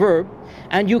three-letter verb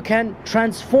and you can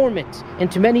transform it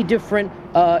into many different,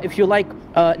 if you like,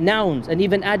 nouns and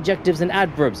even adjectives and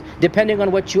adverbs, depending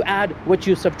on what you add, what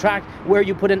you subtract, where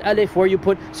you put an alif, where you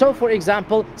put. So for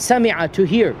example, sami'a, to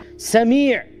hear.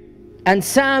 Sami' and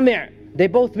sami', they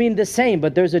both mean the same,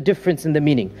 but there's a difference in the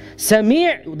meaning.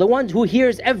 Sami', the one who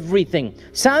hears everything.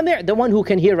 Sami', the one who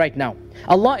can hear right now.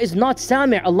 Allah is not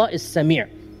Sami', Allah is Sami'.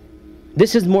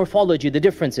 This is morphology, the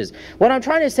differences. What I'm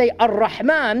trying to say,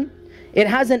 Ar-Rahman, it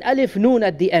has an alif noon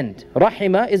at the end.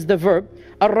 Rahima is the verb.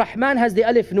 Ar-Rahman has the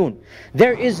alif noon.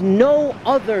 There is no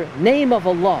other name of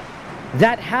Allah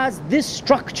that has this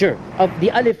structure of the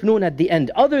alif noon at the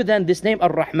end, other than this name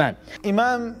Ar-Rahman.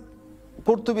 Imam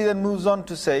Qurtubi then moves on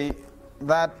to say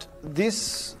that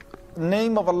this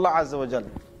name of Allah Azza wa Jal,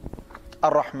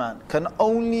 Ar-Rahman, can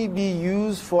only be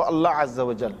used for Allah Azza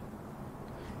wa Jal.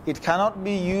 It cannot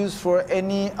be used for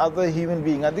any other human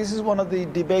being. And this is one of the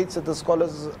debates that the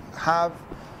scholars have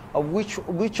of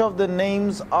which of the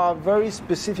names are very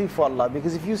specific for Allah.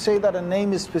 Because if you say that a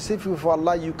name is specific for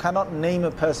Allah, you cannot name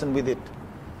a person with it.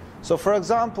 So for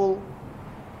example,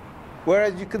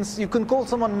 whereas you can call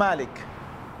someone Malik.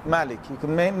 Malik, you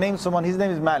can name someone, his name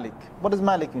is Malik. What does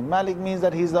Malik mean? Malik means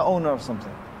that he's the owner of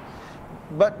something.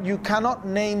 But you cannot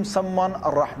name someone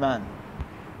Ar-Rahman,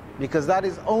 because that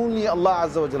is only Allah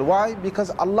Azza wa Jal. Why? Because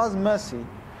Allah's mercy,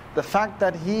 the fact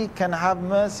that He can have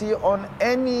mercy on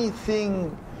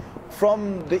anything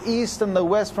from the east and the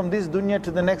west, from this dunya to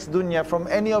the next dunya, from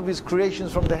any of His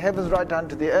creations, from the heavens right down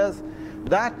to the earth,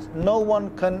 that no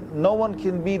one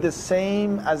can be the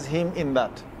same as Him in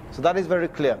that. So that is very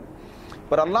clear.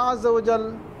 But Allah Azza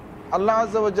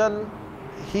wa Jal,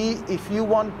 He, if you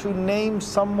want to name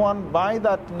someone by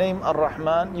that name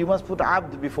Ar-Rahman, you must put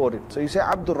Abd before it. So you say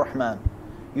Abdur Rahman.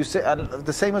 You say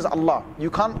the same as Allah. You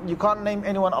can't name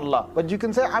anyone Allah, but you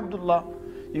can say Abdullah.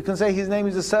 You can say his name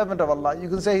is the servant of Allah. You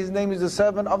can say his name is the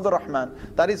servant of the Rahman.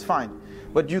 That is fine.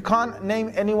 But you can't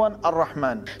name anyone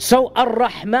Ar-Rahman. So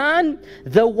Ar-Rahman,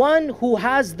 the one who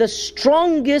has the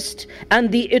strongest and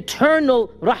the eternal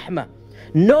Rahmah.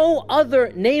 No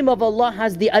other name of Allah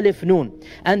has the alif noon.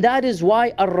 And that is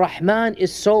why Ar-Rahman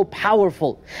is so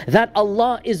powerful. That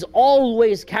Allah is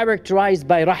always characterized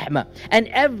by Rahmah. And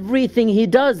everything He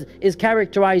does is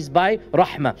characterized by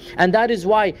Rahmah. And that is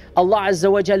why Allah Azza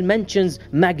wa Jal mentions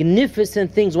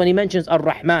magnificent things when He mentions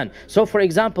Ar-Rahman. So for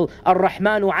example,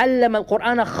 Ar-Rahmanu allama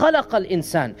al-Qur'ana khalaqa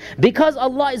al-insan. Because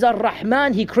Allah is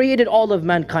Ar-Rahman, He created all of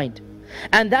mankind.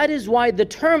 And that is why the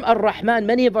term Ar-Rahman,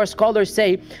 many of our scholars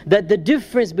say that the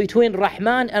difference between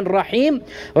Rahman and Rahim,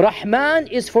 Rahman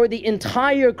is for the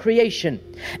entire creation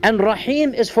and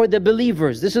Rahim is for the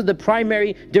believers. This is the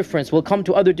primary difference. We'll come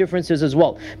to other differences as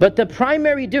well. But the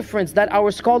primary difference that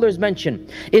our scholars mention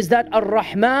is that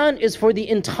Ar-Rahman is for the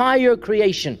entire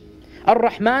creation.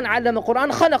 Ar-Rahman allama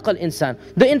al-Qur'an khalaqa al-insan.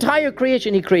 The entire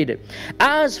creation He created.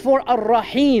 As for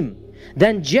Ar-Rahim,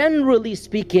 then generally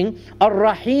speaking,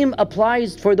 Ar-Rahim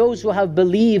applies for those who have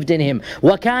believed in Him.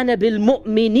 وَكَانَ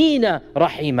بِالْمُؤْمِنِينَ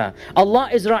رَحِيمًا. Allah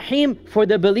is Rahim for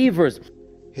the believers.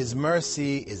 His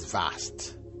mercy is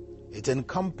vast. It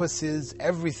encompasses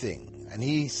everything. And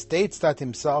He states that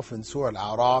Himself in Surah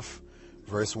Al-A'raf,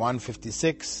 verse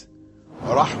 156,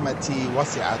 وَرَحْمَتِي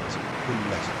وَسِعَتْ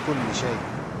كُلِّ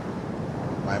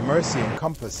شَيْءٍ. My mercy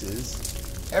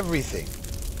encompasses everything.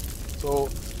 So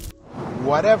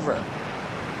whatever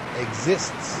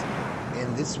exists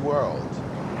in this world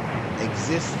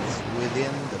exists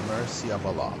within the mercy of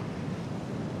Allah.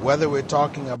 Whether we're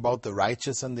talking about the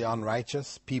righteous and the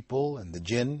unrighteous, people and the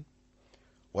jinn,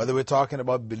 whether we're talking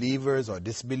about believers or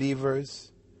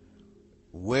disbelievers,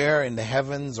 where in the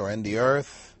heavens or in the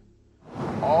earth,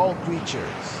 all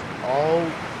creatures, all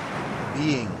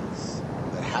beings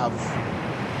that have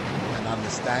an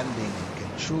understanding and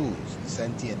can choose,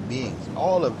 sentient beings,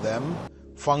 all of them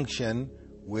function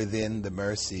within the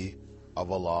mercy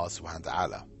of Allah subhanahu wa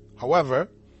ta'ala. However,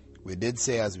 we did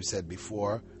say, as we said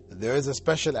before, that there is a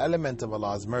special element of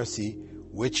Allah's mercy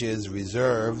which is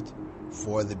reserved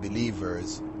for the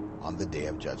believers on the Day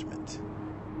of Judgment.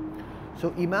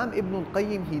 So Imam Ibn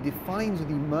al-Qayyim, he defines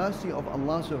the mercy of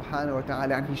Allah subhanahu wa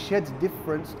ta'ala, and he sheds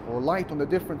difference or light on the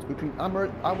difference between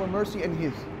our mercy and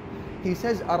his. He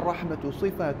says, الرحمة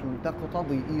صفة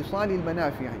تقتضي إيصال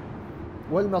المنافع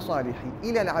والمصالح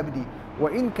إلى العبد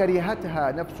وإن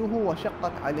كرهتها نفسه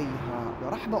وشقت عليها. The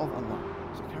rahmah of Allah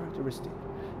is a characteristic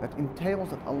that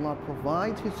entails that Allah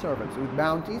provides His servants with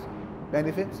bounties,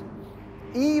 benefits,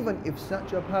 even if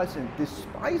such a person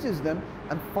despises them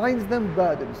and finds them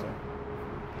burdensome.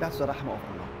 That's the rahmah of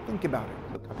Allah. Think about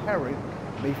it. Look, a parent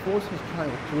may force his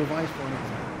child to revise for an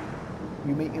exam.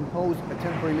 You may impose a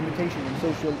temporary limitation on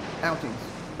social outings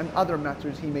and other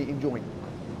matters he may enjoy.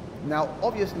 Now,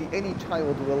 obviously, any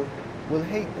child will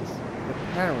hate this. The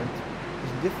parent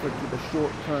is different to the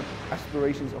short-term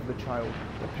aspirations of the child.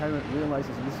 The parent realizes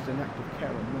this is an act of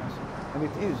care and mercy, and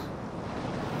it is.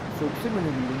 So similarly,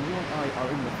 when you and I are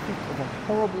in the thick of a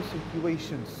horrible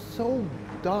situation, so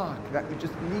dark that it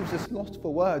just leaves us lost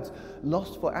for words,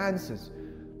 lost for answers,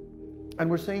 and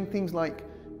we're saying things like,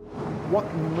 what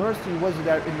mercy was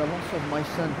there in the loss of my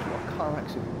son to a car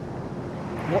accident?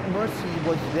 What mercy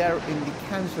was there in the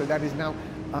cancer that is now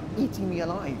eating me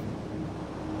alive?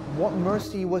 What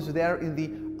mercy was there in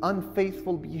the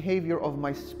unfaithful behavior of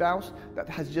my spouse that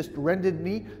has just rendered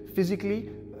me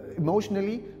physically,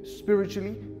 emotionally,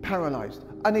 spiritually paralyzed,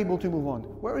 unable to move on?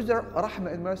 Where is there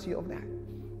rahmah and mercy of that?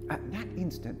 At that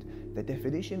instant, the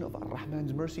definition of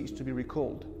Ar-Rahman's mercy is to be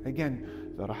recalled.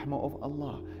 Again, the rahmah of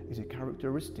Allah is a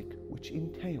characteristic which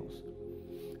entails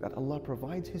that Allah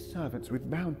provides His servants with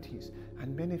bounties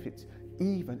and benefits,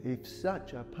 even if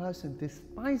such a person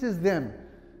despises them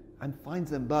and finds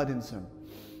them burdensome.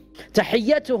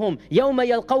 تحيتهم يوم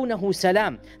يلقونه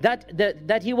سلام,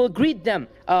 that he will greet them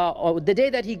or the day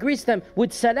that he greets them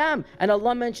with salam. And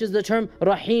Allah mentions the term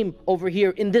Rahim over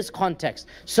here in this context.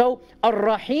 So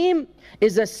Ar-Rahim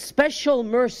is a special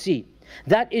mercy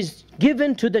that is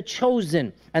given to the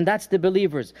chosen, and that's the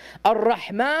believers.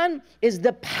 Ar-Rahman is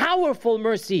the powerful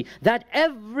mercy that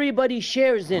everybody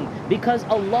shares in, because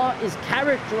Allah is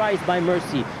characterized by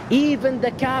mercy. Even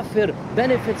the kafir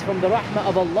benefits from the rahmah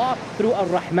of Allah through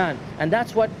Ar-Rahman. And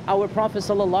that's what our Prophet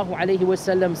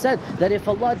ﷺ said, that if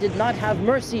Allah did not have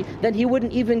mercy, then He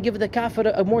wouldn't even give the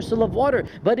kafir a morsel of water.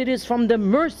 But it is from the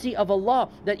mercy of Allah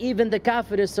that even the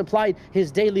kafir is supplied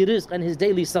his daily rizq and his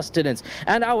daily sustenance.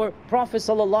 And our Prophet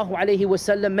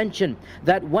ﷺ mentioned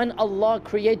that when Allah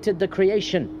created the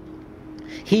creation,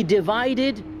 He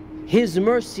divided His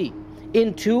mercy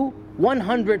into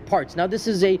 100 parts. Now this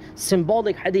is a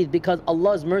symbolic hadith because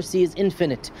Allah's mercy is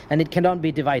infinite and it cannot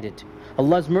be divided.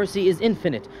 Allah's mercy is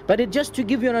infinite. But just to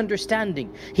give you an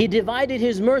understanding, He divided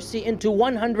His mercy into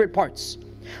 100 parts.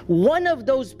 One of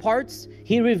those parts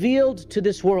He revealed to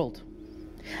this world.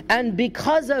 And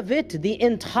because of it, the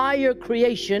entire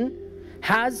creation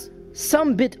has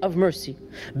some bit of mercy.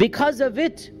 Because of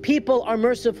it, people are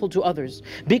merciful to others.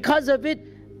 Because of it,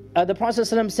 the Prophet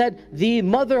ﷺ said, the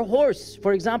mother horse,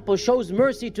 for example, shows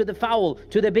mercy to the fowl,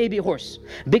 to the baby horse.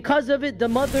 Because of it, the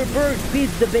mother bird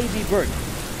feeds the baby bird.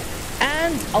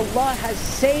 And Allah has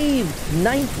saved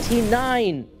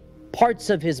 99 parts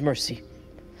of His mercy.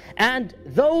 And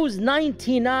those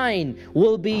 99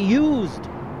 will be used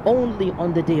only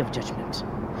on the Day of Judgment.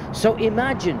 So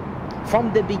imagine,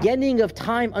 from the beginning of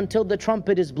time until the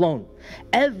trumpet is blown,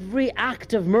 every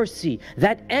act of mercy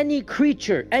that any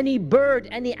creature, any bird,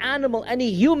 any animal,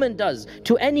 any human does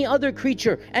to any other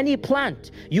creature, any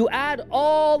plant, you add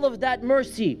all of that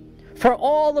mercy for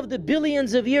all of the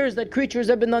billions of years that creatures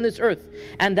have been on this earth,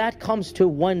 and that comes to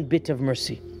one bit of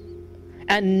mercy.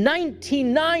 And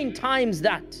 99 times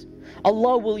that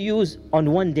Allah will use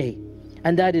on one day.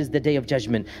 And that is the Day of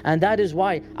Judgment. And that is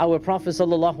why our Prophet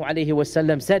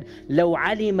ﷺ said, لَوْ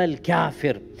عَلِمَ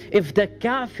الْكَافِرُ, if the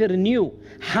kafir knew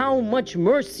how much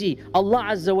mercy Allah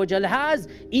Azza wa Jal has,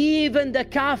 even the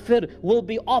kafir will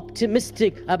be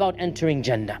optimistic about entering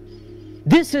Jannah.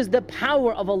 This is the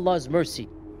power of Allah's mercy.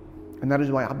 And that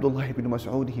is why Abdullah ibn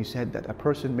Mas'ud, he said that a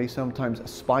person may sometimes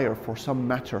aspire for some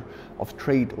matter of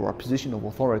trade or a position of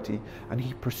authority, and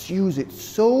he pursues it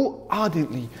so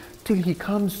ardently till he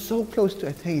comes so close to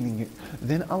attaining it.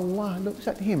 Then Allah looks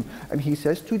at him and He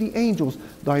says to the angels,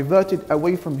 divert it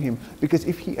away from him, because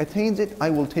if he attains it,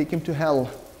 I will take him to hell.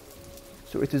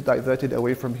 So it is diverted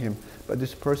away from him. But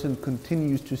this person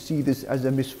continues to see this as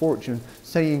a misfortune,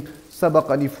 saying,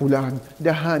 Sabaqani fulan,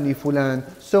 dahani fulan,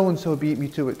 so-and-so beat me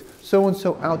to it,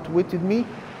 so-and-so outwitted me.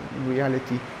 In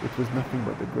reality, it was nothing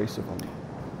but the grace of Allah.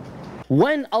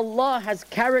 When Allah has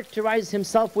characterized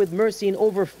Himself with mercy in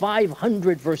over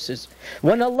 500 verses,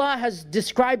 when Allah has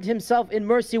described Himself in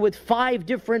mercy with 5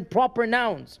 different proper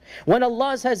nouns, when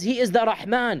Allah says He is the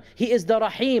Rahman, He is the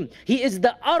Rahim, He is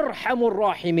the Arhamur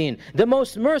Rahimin, the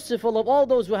most merciful of all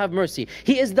those who have mercy,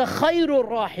 He is the Khairur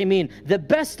Rahimin, the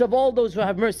best of all those who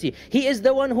have mercy, He is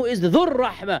the one who is Dhur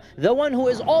Rahma, the one who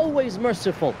is always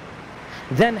merciful,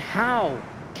 then how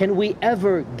can we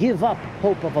ever give up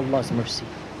hope of Allah's mercy?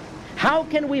 How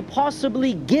can we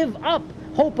possibly give up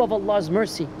hope of Allah's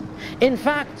mercy? In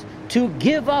fact, to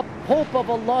give up hope of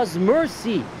Allah's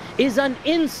mercy is an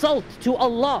insult to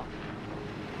Allah.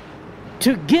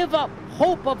 To give up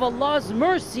hope of Allah's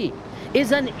mercy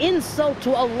is an insult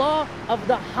to Allah of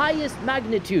the highest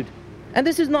magnitude. And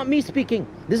this is not me speaking,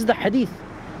 this is the hadith.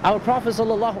 Our Prophet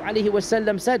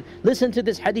ﷺ said, listen to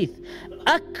this hadith,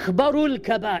 Akbarul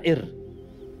Kaba'ir,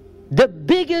 the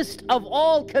biggest of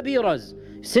all kabiras.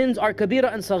 Sins are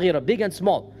kabira and saghira, big and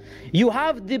small. You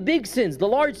have the big sins, the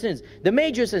large sins, the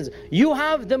major sins. You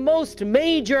have the most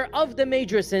major of the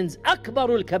major sins,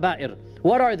 akbarul kaba'ir.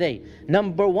 What are they?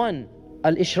 Number 1,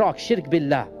 al-ishraq, shirk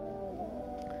billah.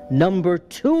 Number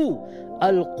 2,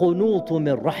 al-qunutu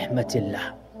min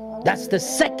rahmatillah. That's the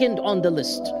second on the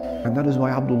list. And that is why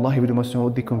Abdullah ibn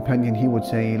Mas'ud, the companion, he would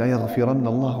say, لا يغفرن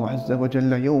الله عز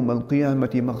وجل يوم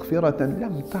القيامة مغفرة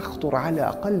لم تخطر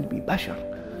على قلب بشر.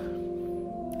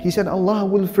 He said Allah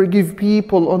will forgive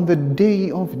people on the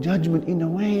day of judgment in a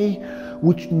way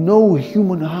which no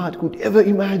human heart could ever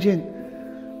imagine.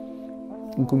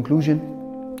 In conclusion,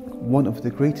 one of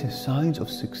the greatest signs of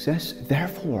success,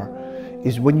 therefore,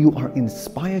 is when you are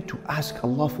inspired to ask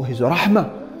Allah for His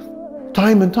rahmah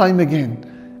time and time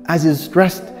again, as is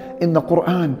stressed in the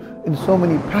Quran in so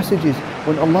many passages,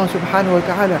 when Allah subhanahu wa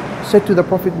ta'ala said to the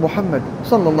Prophet Muhammad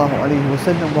sallallahu alayhi wa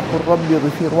sallam, وَقُلْ رَبِّ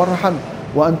غِفِيرْ وَارْحَمْ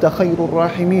وَأَنْتَ خَيْرُ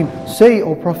الرَّاحِمِينَ. Say,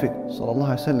 O Prophet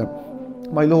sallallahu alayhi wa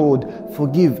sallam, my Lord,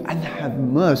 forgive and have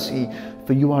mercy,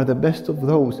 for you are the best of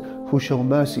those who show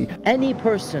mercy. Any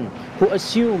person who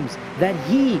assumes that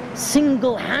he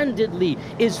single-handedly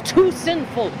is too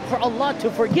sinful for Allah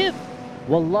to forgive,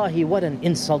 wallahi, what an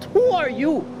insult. Who are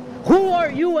you? Who are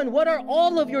you and what are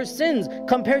all of your sins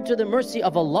compared to the mercy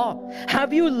of Allah?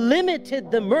 Have you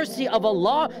limited the mercy of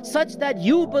Allah such that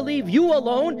you believe you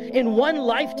alone in one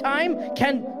lifetime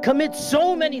can commit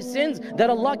so many sins that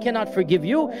Allah cannot forgive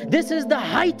you? This is the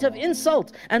height of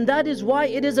insult, and that is why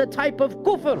it is a type of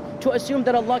kufr to assume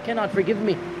that Allah cannot forgive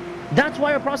me. That's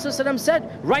why our Prophet ﷺ said,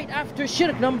 right after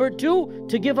shirk, number 2,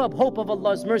 to give up hope of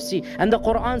Allah's mercy. And the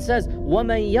Quran says,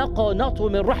 وَمَنْ يَقَنَطُ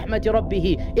مِنْ رَحْمَةِ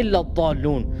رَبِّهِ إِلَّا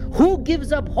الضَّالُّونَ. Who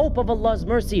gives up hope of Allah's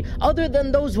mercy other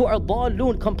than those who are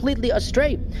ضَالُّون, completely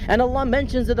astray? And Allah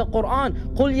mentions in the Quran,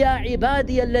 قُلْ يَا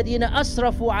عِبَادِيَ الَّذِينَ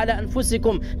أَسْرَفُوا عَلَى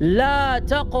أَنفُسِكُمْ لَا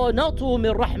تَقَنَطُوا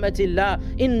مِنْ رَحْمَةِ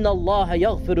اللَّهِ إِنَّ اللَّهَ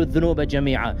يَغْفِرُ الذُّنُوبَ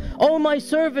جَمِيعًا. O my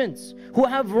servants who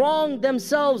have wronged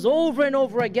themselves over and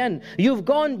over again, you've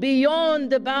gone beyond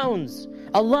the bounds.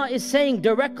 Allah is saying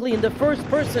directly in the first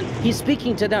person, He's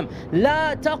speaking to them,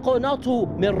 لا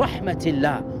تقنطوا من رحمة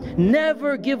الله.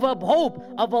 Never give up hope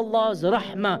of Allah's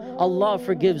rahmah. Allah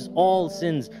forgives all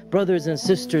sins. Brothers and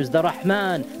sisters, the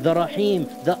Rahman, the Rahim,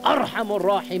 the Arhamur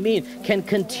Rahimin can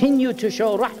continue to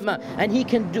show rahmah, and He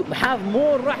can have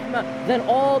more rahmah than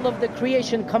all of the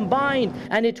creation combined,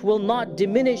 and it will not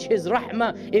diminish His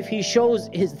rahmah if He shows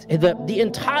the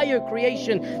entire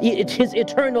creation His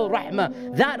eternal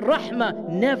rahmah. That rahmah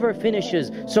never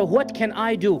finishes. So what can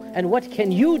I do and what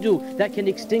can you do that can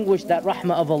extinguish that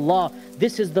rahmah of Allah?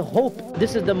 This is the hope.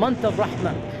 This is the month of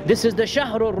rahmah. This is the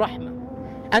shahrul rahmah.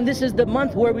 And this is the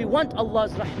month where we want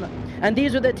Allah's rahmah. And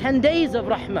these are the 10 days of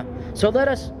rahmah. So let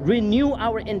us renew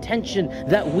our intention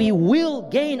that we will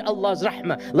gain Allah's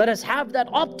rahmah. Let us have that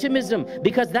optimism,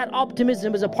 because that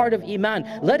optimism is a part of iman.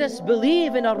 Let us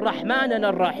believe in Ar-Rahman and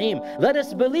Ar-Rahim. Let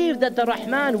us believe that the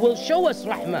Rahman will show us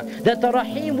rahmah, that the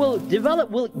Rahim will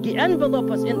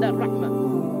envelop us in that rahmah.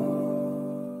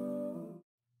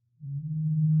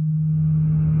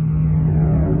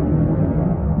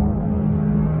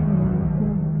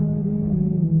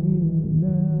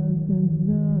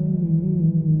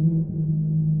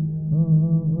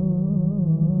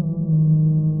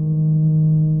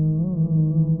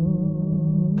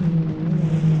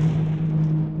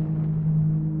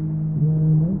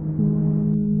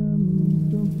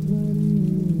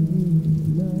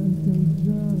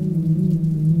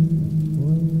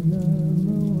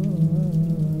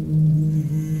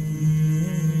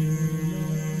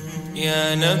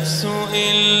 يا نفس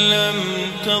إن لم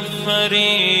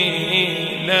تظفري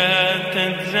لا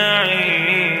تجزعي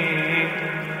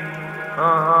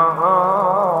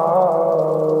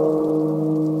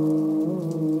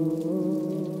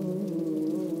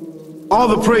All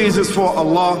the praise is for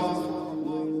Allah,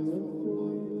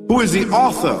 who is the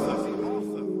author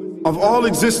of all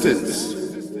existence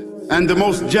and the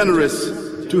most generous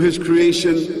to his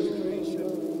creation,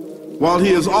 while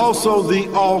he is also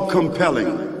the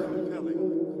all-compelling.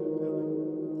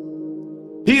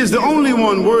 He is the only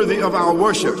one worthy of our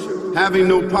worship, having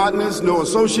no partners, no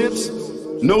associates,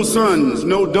 no sons,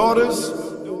 no daughters,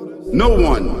 no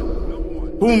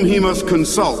one whom he must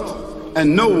consult,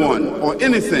 and no one or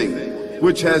anything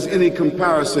which has any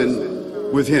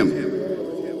comparison with him.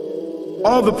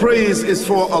 All the praise is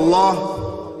for Allah,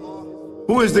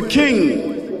 who is the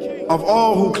King of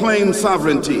all who claim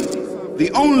sovereignty,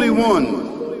 the only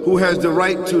one who has the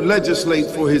right to legislate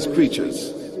for his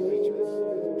creatures.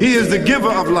 He is the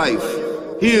giver of life.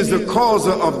 He is the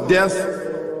causer of death,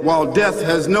 while death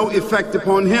has no effect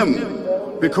upon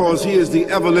him, because he is the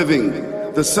ever-living,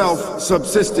 the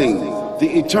self-subsisting,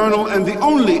 the eternal and the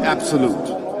only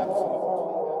absolute.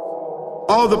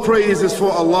 All the praise is for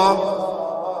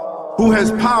Allah, who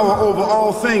has power over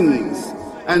all things,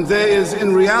 and there is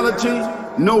in reality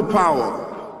no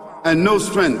power and no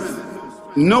strength,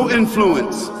 no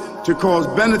influence to cause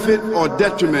benefit or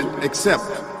detriment except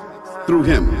through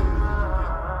him.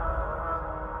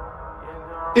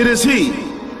 It is he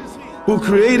who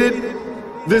created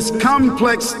this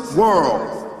complex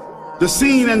world, the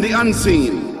seen and the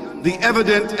unseen, the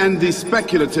evident and the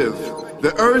speculative,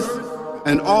 the earth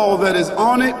and all that is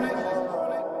on it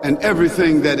and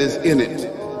everything that is in it.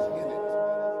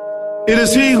 It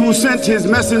is he who sent his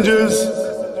messengers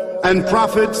and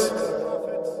prophets,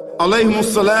 alayhimus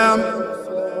salam,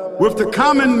 with the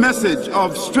common message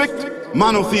of strict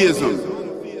monotheism,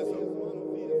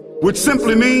 which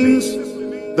simply means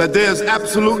that there's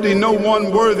absolutely no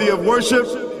one worthy of worship,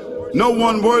 no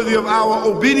one worthy of our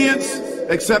obedience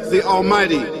except the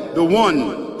Almighty, the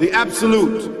One, the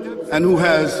Absolute, and who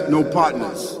has no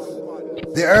partners.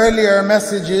 The earlier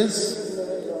messages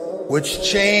which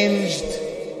changed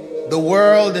the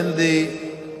world in the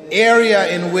area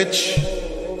in which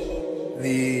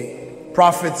the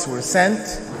prophets were sent,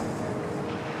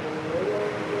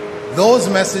 those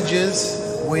messages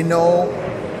we know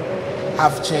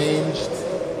have changed,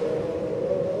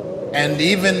 and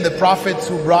even the prophets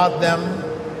who brought them,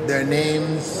 their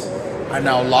names are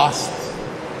now lost.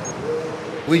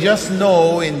 We just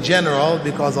know in general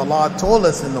because Allah told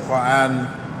us in the Quran,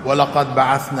 وَلَقَدْ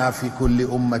بَعَثْنَا فِي كُلِّ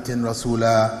أُمَّةٍ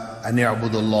رَسُولًا أَنْ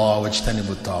يَعْبُدُوا اللَّهَ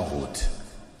وَاجْتَنِبُوا الطَّاغُوتَ.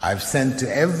 I've sent to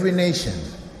every nation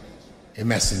a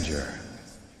messenger,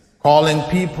 calling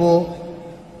people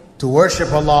to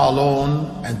worship Allah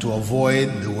alone and to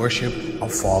avoid the worship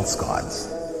of false gods.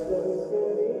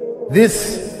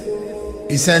 This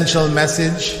essential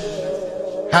message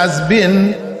has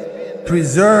been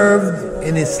preserved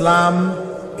in Islam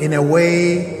in a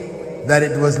way that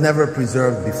it was never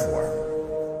preserved before.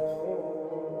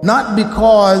 Not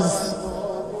because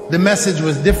the message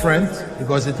was different,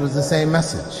 because it was the same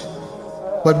message,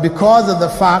 but because of the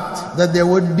fact that there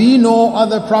would be no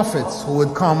other prophets who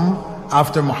would come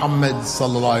after Muhammad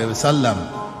sallallahu alaihi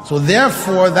wasallam. So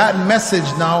therefore that message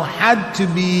now had to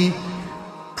be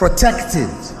protected.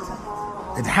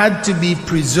 It had to be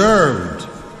preserved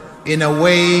in a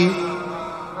way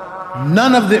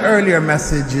none of the earlier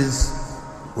messages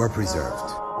were preserved.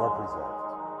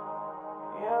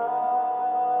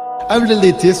 Evidently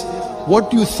it is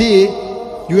what you say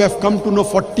you have come to know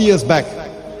 40 years back,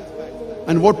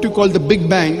 and what you call the Big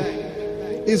Bang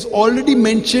is already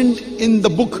mentioned in the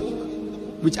book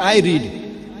which I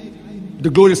read, the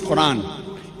glorious Quran.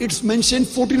 It's mentioned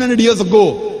 1400 years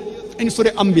ago in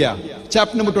Surah Anbiya,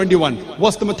 chapter number 21,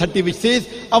 verse number 30, which says,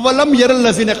 Avalam yaral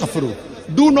lazina kafaru.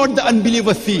 Do not the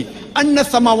unbelievers see anna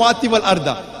samawati wal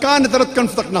arda kanat ratkan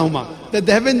fataqnahuma, that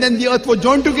the heaven and the earth were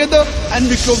joined together and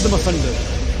we clove them asunder.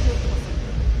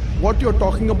 What you're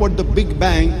talking about, the Big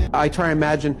Bang, I try to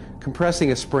imagine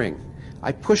compressing a spring.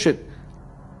 I push it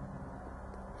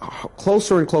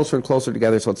closer and closer and closer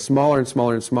together so it's smaller and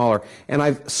smaller and smaller, and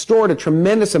I've stored a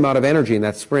tremendous amount of energy in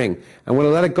that spring, and when I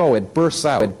let it go, it bursts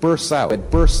out, it bursts out,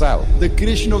 it bursts out. The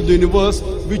creation of the universe,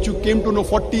 which you came to know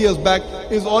 40 years back,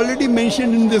 is already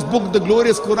mentioned in this book, the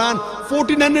glorious Quran,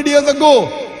 1400 years ago.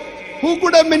 Who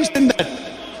could have mentioned that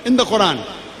in the Quran?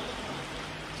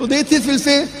 So the atheists will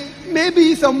say,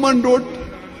 maybe someone wrote,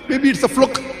 maybe it's a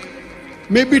fluke,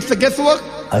 maybe it's a guesswork.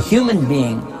 A human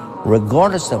being,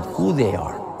 regardless of who they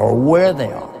are, or where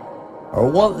they are, or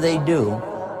what they do,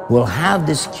 will have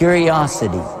this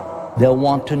curiosity. They'll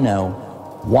want to know,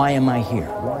 why am I here?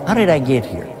 How did I get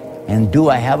here? And do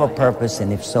I have a purpose?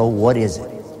 And if so, what is it?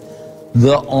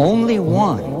 The only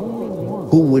one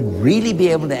who would really be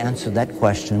able to answer that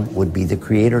question would be the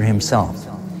Creator himself.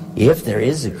 If there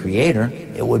is a creator,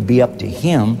 it would be up to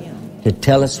him to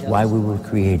tell us why we were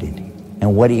created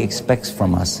and what he expects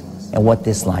from us and what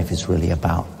this life is really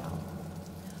about.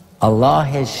 Allah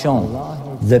has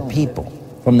shown the people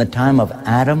from the time of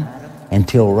Adam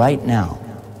until right now,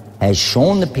 has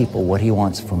shown the people what he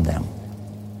wants from them.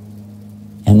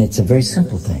 And it's a very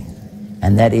simple thing,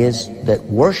 and that is that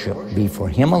worship be for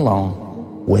him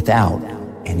alone without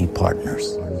any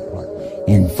partners.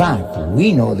 In fact,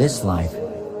 we know this life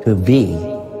to be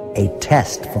a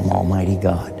test from Almighty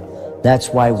God. That's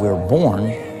why we're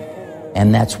born,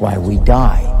 and that's why we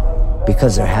die,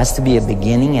 because there has to be a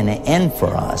beginning and an end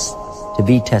for us to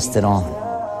be tested on.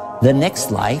 The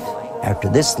next life, after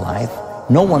this life,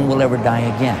 no one will ever die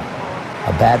again.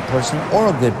 A bad person or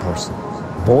a good person.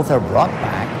 Both are brought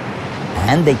back,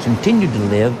 and they continue to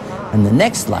live in the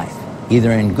next life,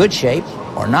 either in good shape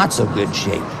or not so good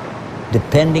shape,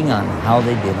 depending on how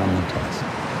they did on the test.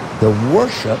 The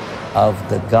worship of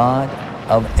the God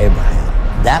of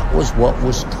Abraham. That was what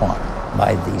was taught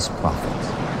by these prophets.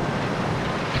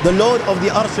 The Lord of the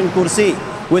Arsh and Kursi.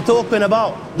 We're talking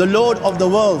about the Lord of the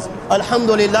worlds.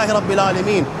 Alhamdulillah Rabbil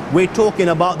Alameen. We're talking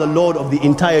about the Lord of the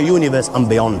entire universe and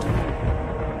beyond.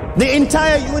 The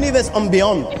entire universe and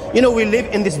beyond. You know, we live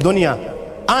in this dunya,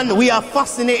 and we are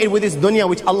fascinated with this dunya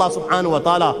which Allah subhanahu wa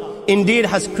ta'ala indeed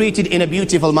has created in a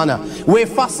beautiful manner. We're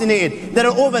fascinated. There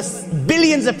are over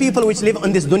billions of people which live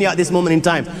on this dunya at this moment in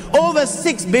time. Over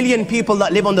 6 billion people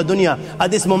that live on the dunya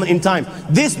at this moment in time.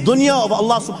 This dunya of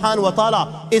Allah subhanahu wa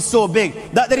ta'ala is so big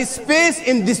that there is space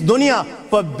in this dunya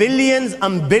for billions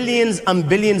and billions and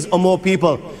billions or more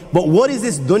people. But what is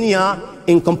this dunya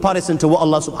in comparison to what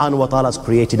Allah subhanahu wa ta'ala has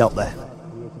created out there?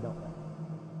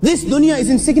 This dunya is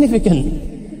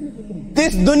insignificant.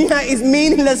 This dunya is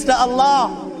meaningless to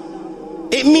Allah.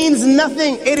 It means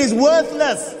nothing. It is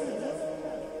worthless.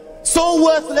 So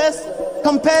worthless,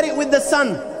 compare it with the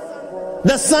sun.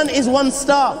 The sun is one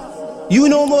star. You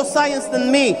know more science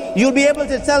than me. You'll be able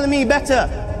to tell me better.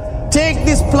 Take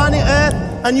this planet Earth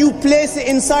and you place it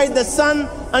inside the sun,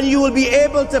 and you will be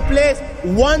able to place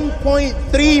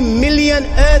 1.3 million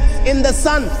Earths in the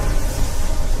sun.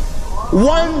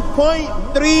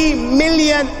 1.3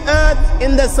 million Earths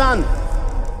in the sun.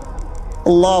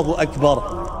 Allahu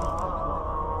Akbar.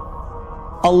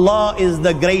 Allah is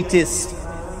the greatest.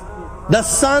 The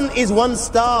sun is one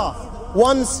star.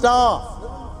 One star.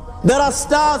 There are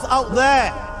stars out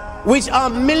there which are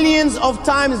millions of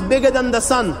times bigger than the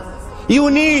sun.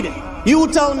 You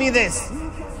tell me this,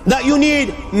 that you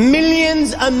need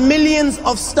millions and millions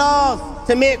of stars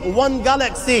to make one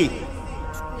galaxy.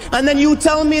 And then you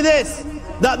tell me this,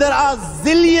 that there are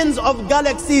zillions of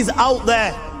galaxies out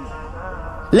there.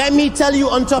 Let me tell you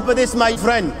on top of this, my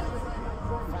friend,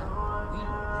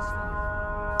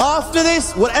 after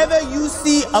this, whatever you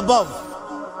see above,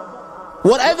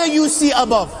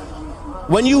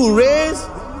 when you raise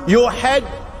your head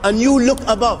and you look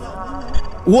above,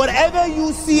 whatever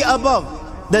you see above,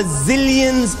 the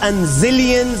zillions and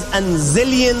zillions and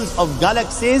zillions of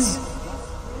galaxies,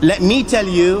 let me tell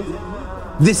you,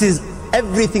 this is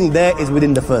everything there is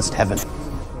within the first heaven.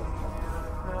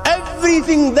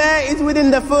 Everything there is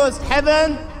within the first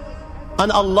heaven,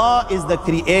 and Allah is the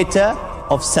creator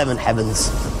of 7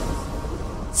 heavens.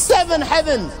 7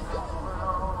 heavens.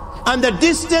 And the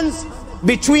distance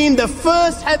between the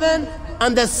first heaven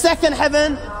and the second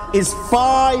heaven is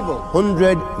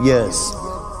 500 years.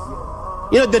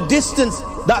 You know, the distance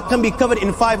that can be covered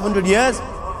in 500 years,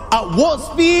 at what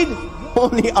speed?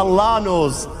 Only Allah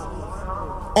knows.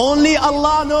 Only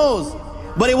Allah knows.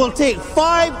 But it will take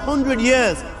 500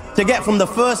 years to get from the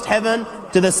first heaven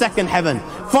to the second heaven.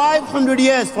 500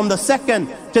 years from the second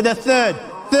to the third,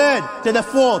 third to the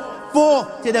fourth,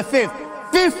 fourth to the fifth,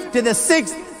 fifth to the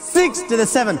sixth, sixth to the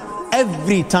seventh.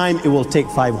 Every time it will take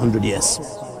 500 years.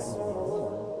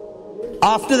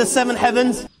 After the 7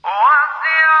 heavens,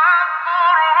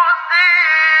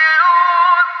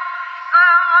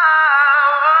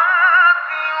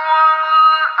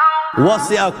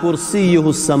 وَسِعَ كُرْسِيُّهُ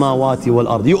السَّمَاوَاتِ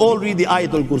وَالْأَرْضِ. You all read the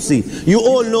Ayatul Kursi. You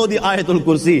all know the Ayatul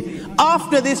Kursi.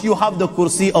 After this, you have the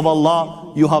Kursi of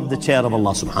Allah. You have the chair of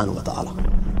Allah subhanahu wa ta'ala.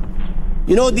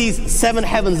 You know these 7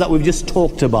 heavens that we've just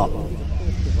talked about,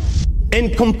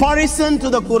 in comparison to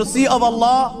the Kursi of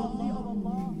Allah,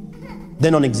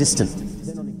 they're non-existent.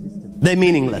 They're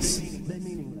meaningless.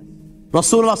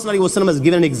 Rasulullah sallallahu alaihi wasallam has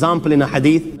given an example in a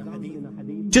hadith,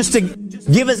 just to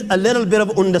give us a little bit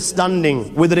of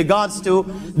understanding with regards to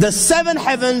the 7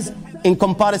 heavens in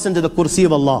comparison to the Kursi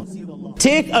of Allah.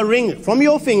 Take a ring from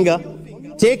your finger,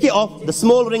 take it off, the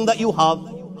small ring that you have,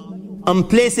 and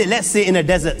place it, let's say, in a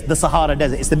desert, the Sahara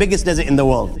Desert. It's the biggest desert in the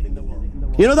world.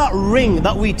 You know that ring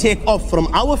that we take off from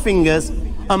our fingers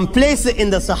and place it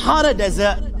in the Sahara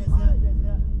Desert?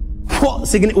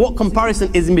 What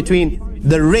comparison is in between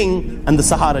the ring and the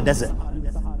Sahara Desert?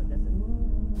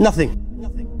 Nothing.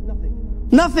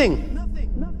 Nothing.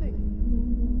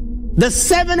 The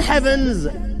 7 heavens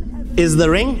is the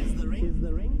ring,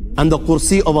 and the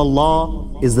Kursi of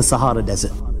Allah is the Sahara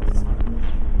Desert.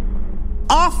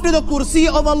 After the Kursi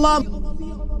of Allah,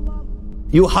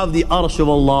 you have the Arsh of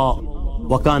Allah.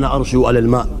 وَكَانَ أَرْشُهُ عَلَى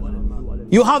الْمَاءِ.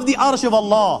 You have the Arsh of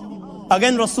Allah.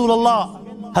 Again, Rasulullah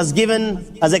has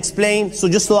explained, so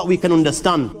just so that we can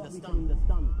understand.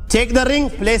 Take the ring,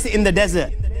 place it in the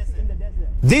desert.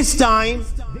 This time,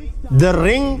 the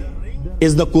ring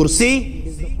is the Kursi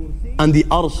and the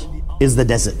Arsh is the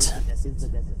desert.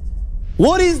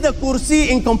 What is the Kursi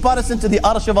in comparison to the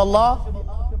Arsh of Allah?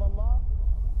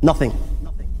 Nothing.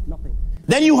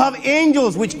 Then you have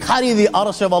angels which carry the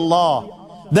Arsh of Allah.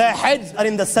 Their heads are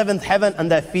in the 7th heaven and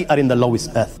their feet are in the lowest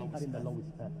earth.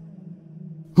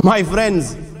 My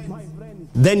friends,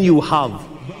 then you have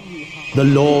the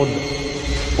Lord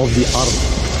of the Arsh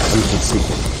al-Kursi.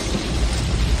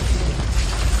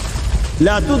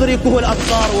 لا تدركه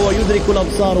الأبصار ويدرك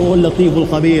الأبصار وهو اللطيف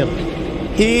الخبير.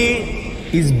 He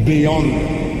is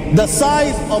beyond the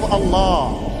size of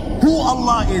Allah, who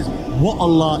Allah is, what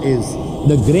Allah is.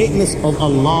 The greatness of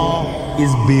Allah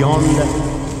is beyond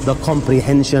the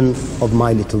comprehension of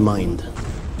my little mind.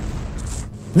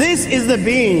 This is the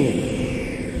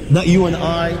being that you and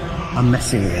I are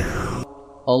messing with.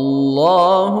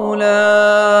 الله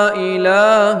لا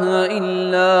إله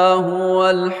إلا هو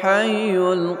الحي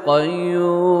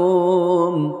القيوم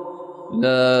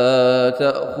لا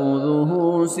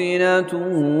تأخذه سنة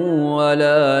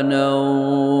ولا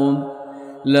نوم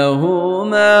له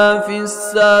ما في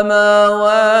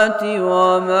السماوات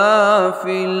وما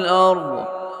في الأرض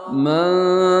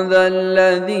من ذا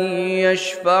الذي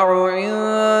يشفع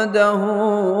عنده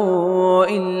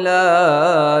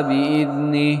إلا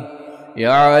بإذنه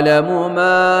يعلم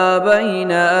ما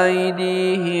بين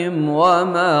أيديهم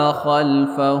وما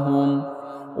خلفهم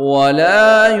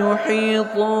ولا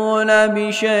يحيطون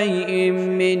بشيء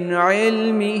من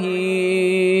علمه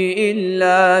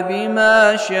إلا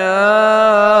بما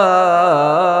شاء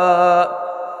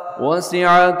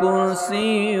وسع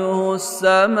كرسيه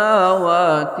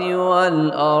السماوات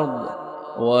والأرض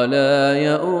ولا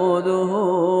يؤوده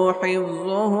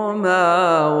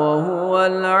حفظهما وهو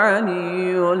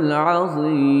العلي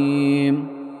العظيم.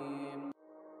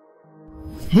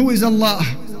 Who is Allah?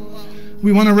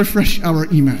 We want to refresh our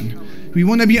iman. We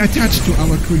want to be attached to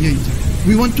our Creator.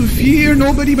 We want to fear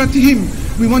nobody but Him.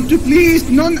 We want to please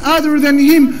none other than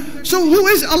Him. So who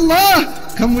is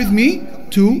Allah? Come with me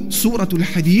to Surah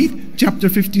Al-Hadid, chapter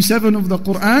 57 of the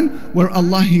Quran, where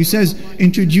Allah, He says,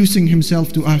 introducing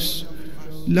Himself to us.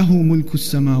 له ملك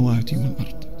السماوات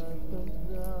والأرض.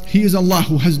 He is Allah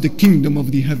who has the kingdom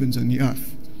of the heavens and the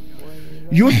earth.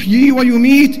 يحيي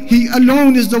ويميت. He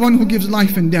alone is the one who gives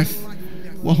life and death.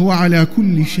 وهو على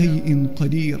كل شيء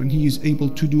قدير. And He is able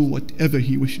to do whatever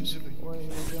He wishes.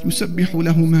 يسبح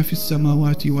له ما في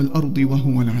السماوات والأرض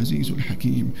وهو العزيز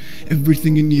الحكيم.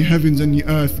 Everything in the heavens and the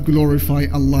earth glorify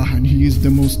Allah, and He is the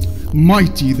most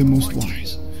mighty, the most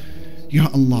wise. Ya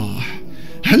Allah,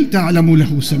 هل تعلم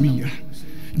له سمية?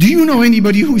 Do you know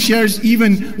anybody who shares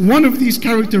even one of these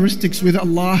characteristics with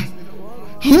Allah?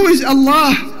 Who is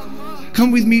Allah?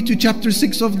 Come with me to chapter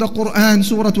 6 of the Quran,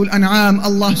 Surah Al-An'am.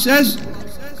 Allah says,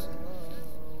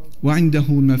 وعنده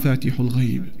مفاتح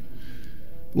الغيب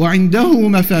وعنده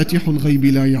مفاتح الغيب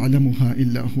لا يعلمها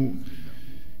إلا هو.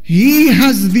 He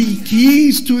has the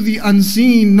keys to the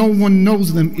unseen. No one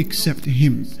knows them except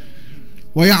Him.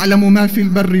 ويعلم ما في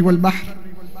البر والبحر.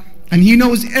 And He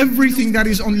knows everything that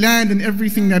is on land and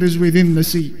everything that is within the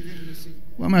sea.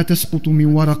 وَمَا تَسْقُطُ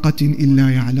مِنْ وَرَقَةٍ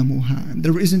إِلَّا يَعْلَمُهَا. And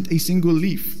there isn't a single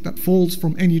leaf that falls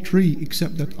from any tree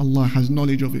except that Allah has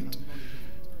knowledge of it.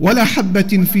 وَلَا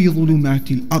حَبَّةٍ فِي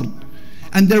ظُلُمَاتِ الْأَرْضِ.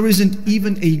 And there isn't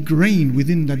even a grain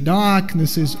within the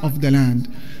darknesses of the land.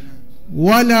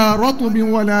 وَلَا رَطُبٍ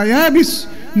وَلَا يَابِسٍ.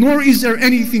 Nor is there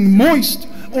anything moist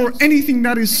or anything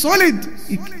that is solid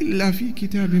إِلَّا فِي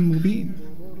كِتَابٍ مُبِينٍ.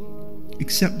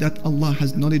 Except that Allah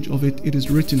has knowledge of it. It is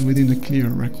written within a clear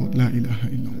record. La ilaha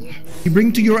illallah. We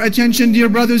bring to your attention, dear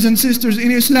brothers and sisters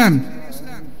in Islam,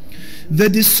 the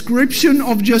description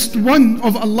of just one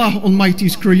of Allah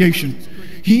Almighty's creation.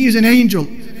 He is an angel,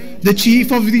 the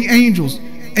chief of the angels,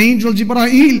 Angel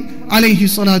Jibreel alayhi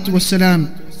salatu wassalam.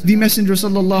 The Messenger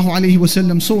sallallahu alayhi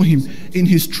wasallam saw him in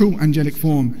his true angelic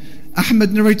form.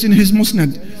 Ahmad narrates in his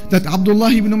Musnad that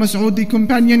Abdullah ibn Mas'ud, the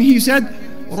companion, he said,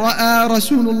 رأى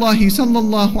رسول الله صلى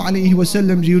الله عليه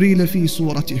وسلم جبريل في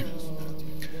صورته.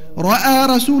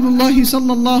 رأى رسول الله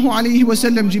صلى الله عليه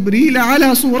وسلم جبريل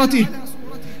على صورته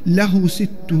له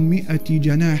 600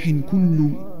 جناح كل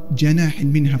جناح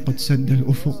منها قد سد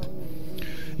الأفق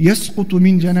يسقط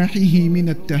من جناحه من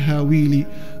التهاويل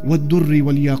والدر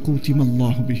والياقوت ما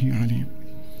الله به عليم.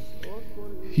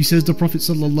 He says the Prophet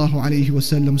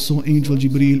ﷺ saw Angel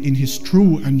Jibreel in his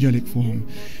true angelic form,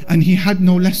 and he had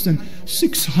no less than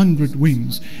 600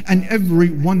 wings, and every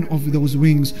one of those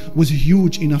wings was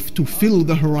huge enough to fill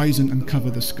the horizon and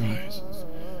cover the skies.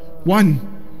 One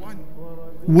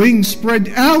wing spread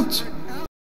out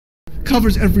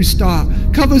covers every star,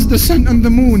 covers the sun and the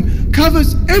moon,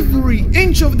 covers every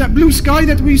inch of that blue sky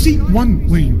that we see. One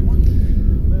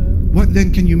wing. What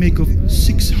then can you make of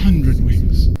 600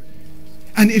 wings?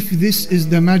 And if this is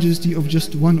the majesty of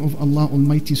just one of Allah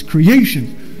Almighty's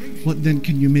creation, what then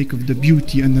can you make of the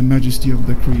beauty and the majesty of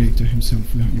the Creator Himself?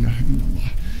 La ilaha illallah.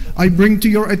 I bring to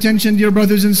your attention, dear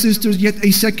brothers and sisters, yet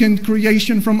a second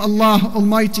creation from Allah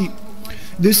Almighty.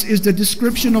 This is the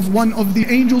description of one of the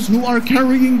angels who are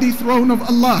carrying the throne of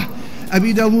Allah.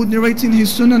 s.a.w narrates in his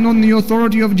Sunan on the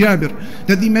authority of Jabir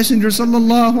that the Messenger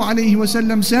sallallahu alayhi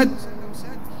wasallam said,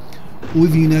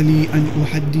 أذن لي أن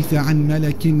أحدث عن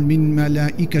ملك من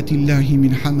ملائكة الله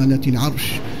من حملة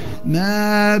العرش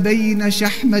ما بين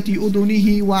شحمة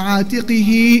أذنه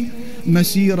وعاتقه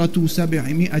مسيرة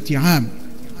 700 عام.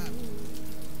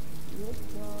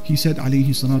 He said عليه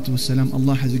الصلاة والسلام,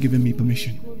 Allah has given me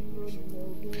permission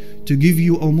to give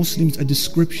you, O Muslims, a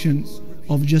description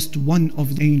of just one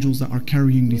of the angels that are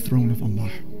carrying the throne of Allah.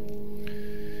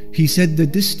 He said the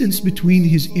distance between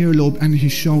his earlobe and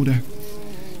his shoulder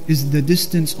is the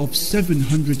distance of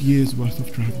 700 years worth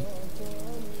of travel.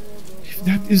 If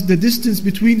that is the distance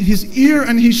between his ear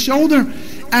and his shoulder,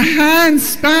 a hand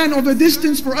span of a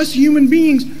distance for us human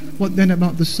beings, what then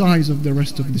about the size of the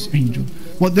rest of this angel?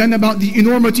 What then about the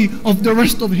enormity of the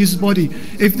rest of his body?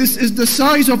 If this is the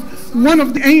size of one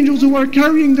of the angels who are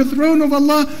carrying the throne of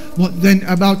Allah, what then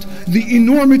about the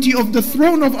enormity of the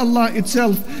throne of Allah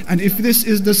itself? And if this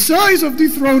is the size of the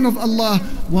throne of Allah,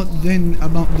 what then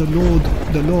about the Lord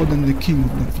and the King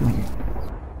of the throne?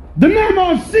 The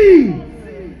ni'mah of seeing.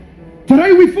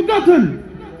 Today we've forgotten.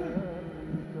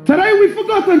 Today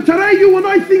you and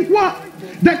I think what?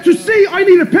 That to see I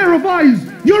need a pair of eyes.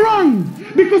 You're wrong.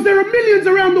 Because there are millions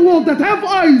around the world that have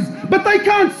eyes, but they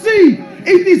can't see.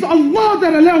 It is Allah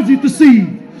that allows you to see.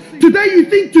 Today you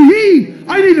think to hear,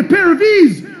 I need a pair of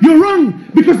ears. You're wrong.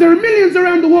 Because there are millions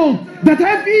around the world that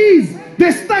have ears.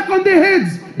 They're stuck on their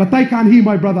heads, but they can't hear,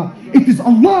 my brother. It is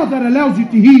Allah that allows you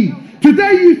to hear.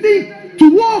 Today you think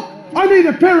to walk, I need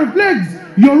a pair of legs.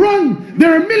 You're wrong.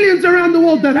 There are millions around the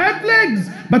world that have legs,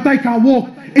 but they can't walk.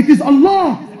 It is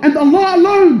Allah and Allah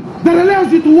alone that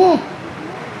allows you to walk.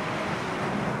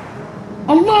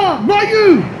 Allah, not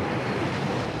you.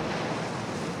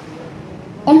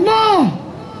 Allah,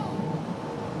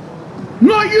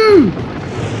 not you.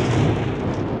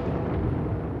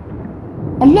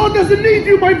 Allah doesn't need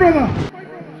you, my brother.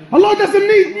 Allah doesn't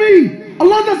need me.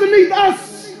 Allah doesn't need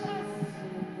us.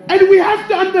 And we have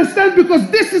to understand, because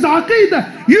this is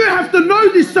Aqeedah. You have to know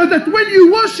this so that when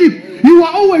you worship, you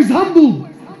are always humble.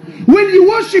 When you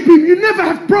worship Him, you never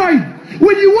have pride.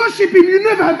 When you worship Him, you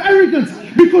never have arrogance.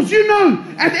 Because you know,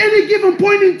 at any given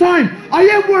point in time, I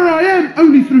am where I am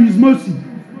only through His mercy.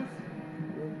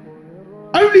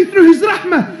 Only through His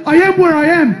rahmah, I am where I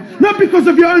am. Not because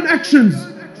of your own actions.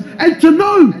 And to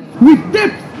know with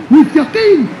depth, with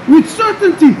yaqeen, with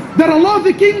certainty, that Allah,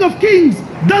 the King of Kings,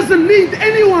 doesn't need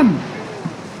anyone.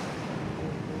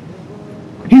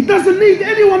 He doesn't need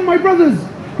anyone, my brothers.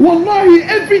 Wallahi,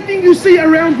 everything you see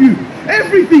around you,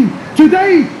 everything.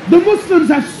 Today, the Muslims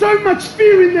have so much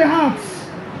fear in their hearts.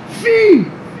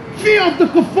 Fear of the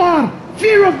kuffar,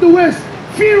 fear of the West,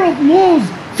 fear of laws,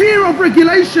 fear of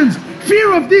regulations,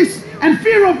 fear of this and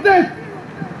fear of that.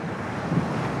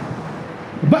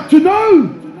 But to know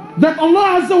that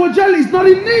Allah Azza wa Jal is not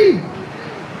in need.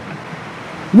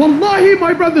 Wallahi,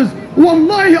 my brothers,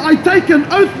 wallahi, I take an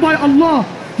oath by Allah.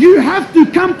 You have to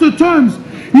come to terms.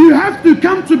 You have to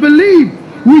come to believe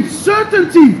with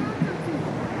certainty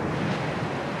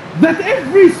that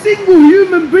every single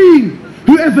human being,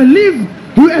 whoever lived,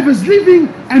 whoever's living,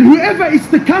 and whoever is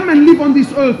to come and live on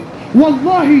this earth,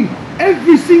 wallahi,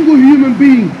 every single human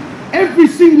being, every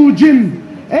single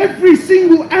jinn, every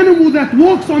single animal that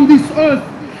walks on this earth,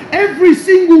 every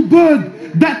single bird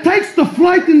that takes the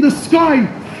flight in the sky,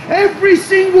 every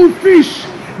single fish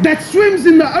that swims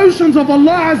in the oceans of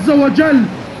Allah Azza wa Jal,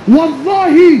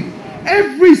 wallahi,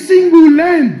 every single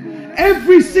land,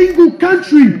 every single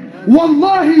country,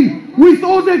 wallahi, with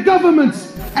all their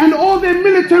governments and all their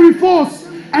military force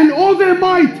and all their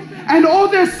might and all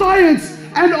their science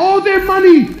and all their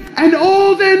money and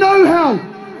all their know-how,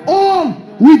 all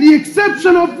with the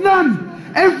exception of none.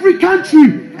 Every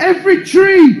country, every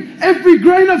tree, every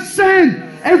grain of sand,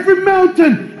 every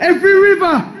mountain, every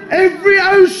river, every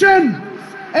ocean,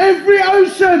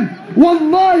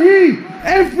 wallahi,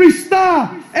 every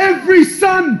star, every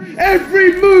sun,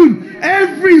 every moon,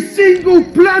 every single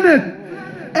planet,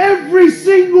 every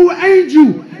single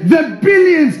angel, the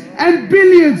billions and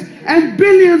billions and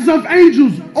billions of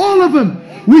angels, all of them,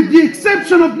 with the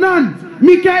exception of none,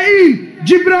 Mikael,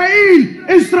 Jibrail,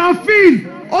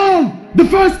 Israfil, all, the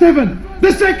first heaven,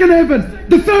 the second heaven,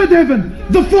 the third heaven,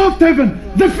 the fourth heaven,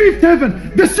 the fifth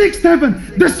heaven, the sixth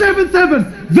heaven, the seventh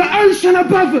heaven, the ocean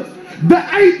above it, the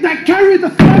eight that carry the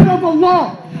throne of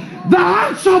Allah, the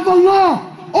arsh of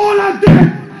Allah, all are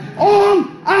dead, all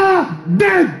are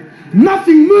dead.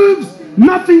 Nothing moves,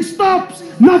 nothing stops,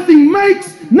 nothing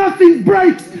makes, nothing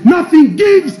breaks, nothing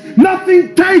gives,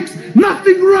 nothing takes,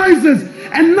 nothing rises,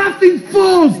 and nothing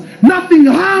falls, nothing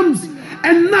harms,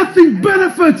 and nothing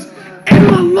benefits in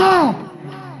Allah.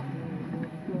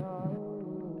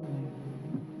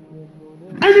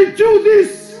 And until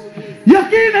this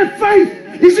yaqeen and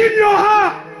faith is in your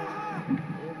heart,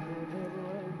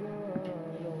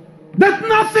 that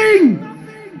nothing,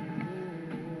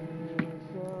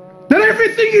 that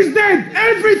everything is dead,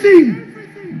 everything,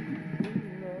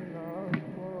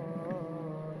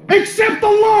 except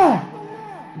Allah.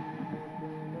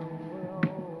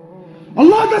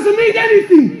 Allah doesn't need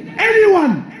anything,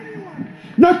 anyone.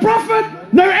 No prophet,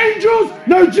 no angels,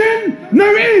 no jinn,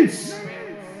 no ins.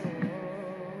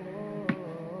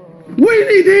 We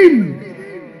need Him.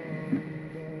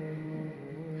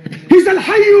 He's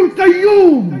Al-Hayyul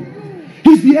Qayyum.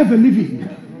 He's the ever-living.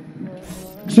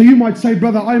 So you might say,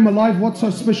 brother, I'm alive. What's so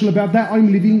special about that?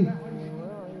 I'm living.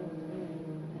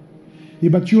 Yeah,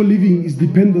 but your living is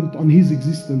dependent on His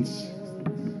existence.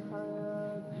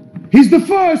 He's the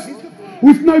first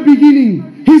with no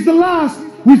beginning. He's the last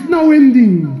with no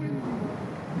ending.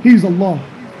 He is Allah.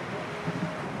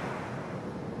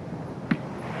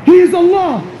 He is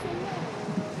Allah.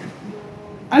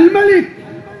 Al-Malik.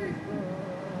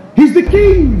 He's the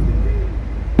King.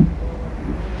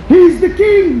 He's the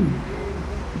King.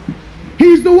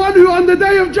 He's the one who on the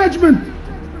Day of Judgment,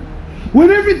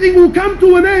 when everything will come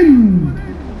to an end,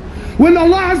 when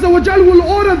Allah Azza wa Jal will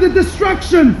order the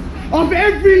destruction of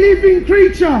every living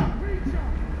creature,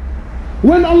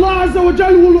 when Allah Azza wa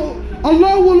Jal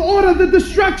will order the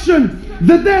destruction,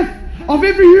 the death of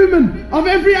every human, of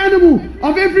every animal,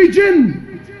 of every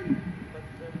jinn,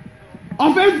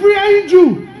 of every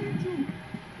angel,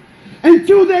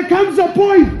 until there comes a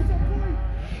point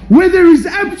where there is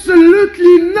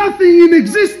absolutely nothing in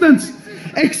existence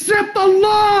except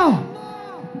Allah.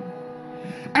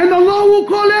 And Allah will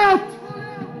call out,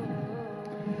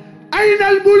 Aina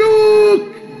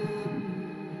al-muluk?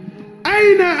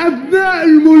 Aina abna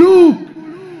al-muluk?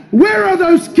 Where are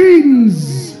those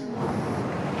kings?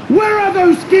 Where are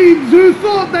those kings who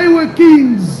thought they were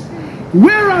kings?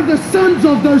 Where are the sons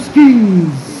of those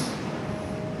kings?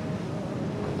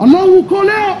 Allah will call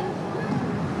out,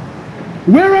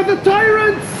 where are the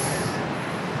tyrants?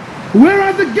 Where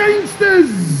are the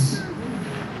gangsters?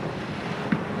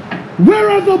 Where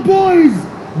are the boys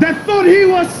that thought he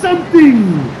was something?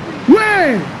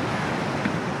 Where?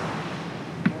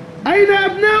 Aina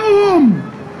abna'uhum?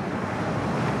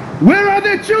 Where are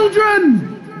their children?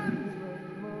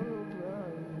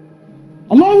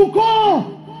 Allah will call,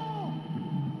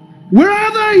 where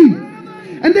are they?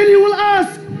 And then He will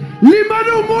ask,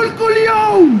 Limanu mulkul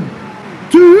yawm?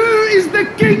 To who is the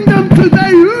kingdom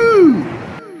today? Who?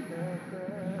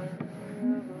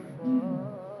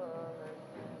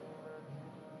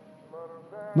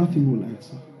 Nothing will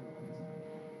answer.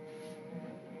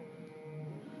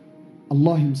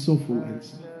 Allah Himself will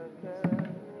answer.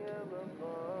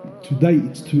 Today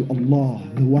it's to Allah,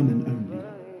 the one and only.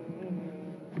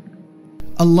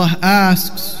 Allah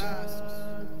asks,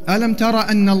 أَلَمْ تَرَ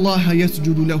أَنَّ اللَّهَ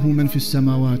يَسْجُدُ لَهُ مَنْ فِي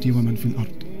السَّمَاوَاتِ وَمَنْ فِي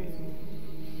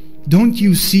الْأَرْضِ. Don't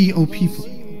you see, O people,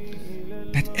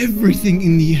 that everything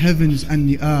in the heavens and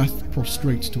the earth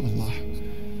prostrates to Allah?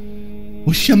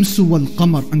 وَالشَّمْسُ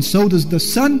وَالْقَمَرُ, and so does the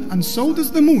sun, and so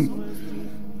does the moon.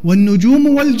 وَالنُّجُومُ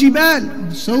وَالْجِبَالُ,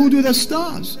 and so do the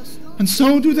stars, and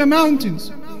so do the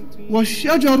mountains.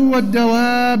 وَالشَّجَرُ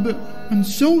وَالدَّوَابُ, and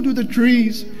so do the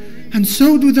trees, and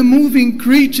so do the moving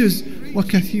creatures.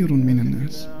 وَكَثِيرٌ مِّنَ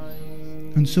النَّاسِ,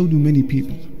 and so do many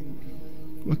people.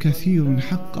 وَكَثِيرٌ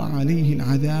حَقَّ عَلَيْهِ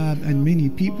الْعَذَابُ, and many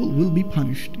people will be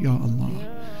punished, Ya Allah.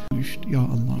 Punished, Ya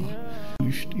Allah.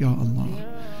 Ya Allah,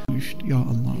 Ya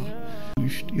Allah,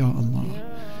 Ya Allah,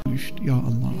 Ya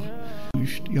Allah,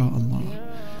 Ya Allah,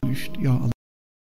 Ya Allah.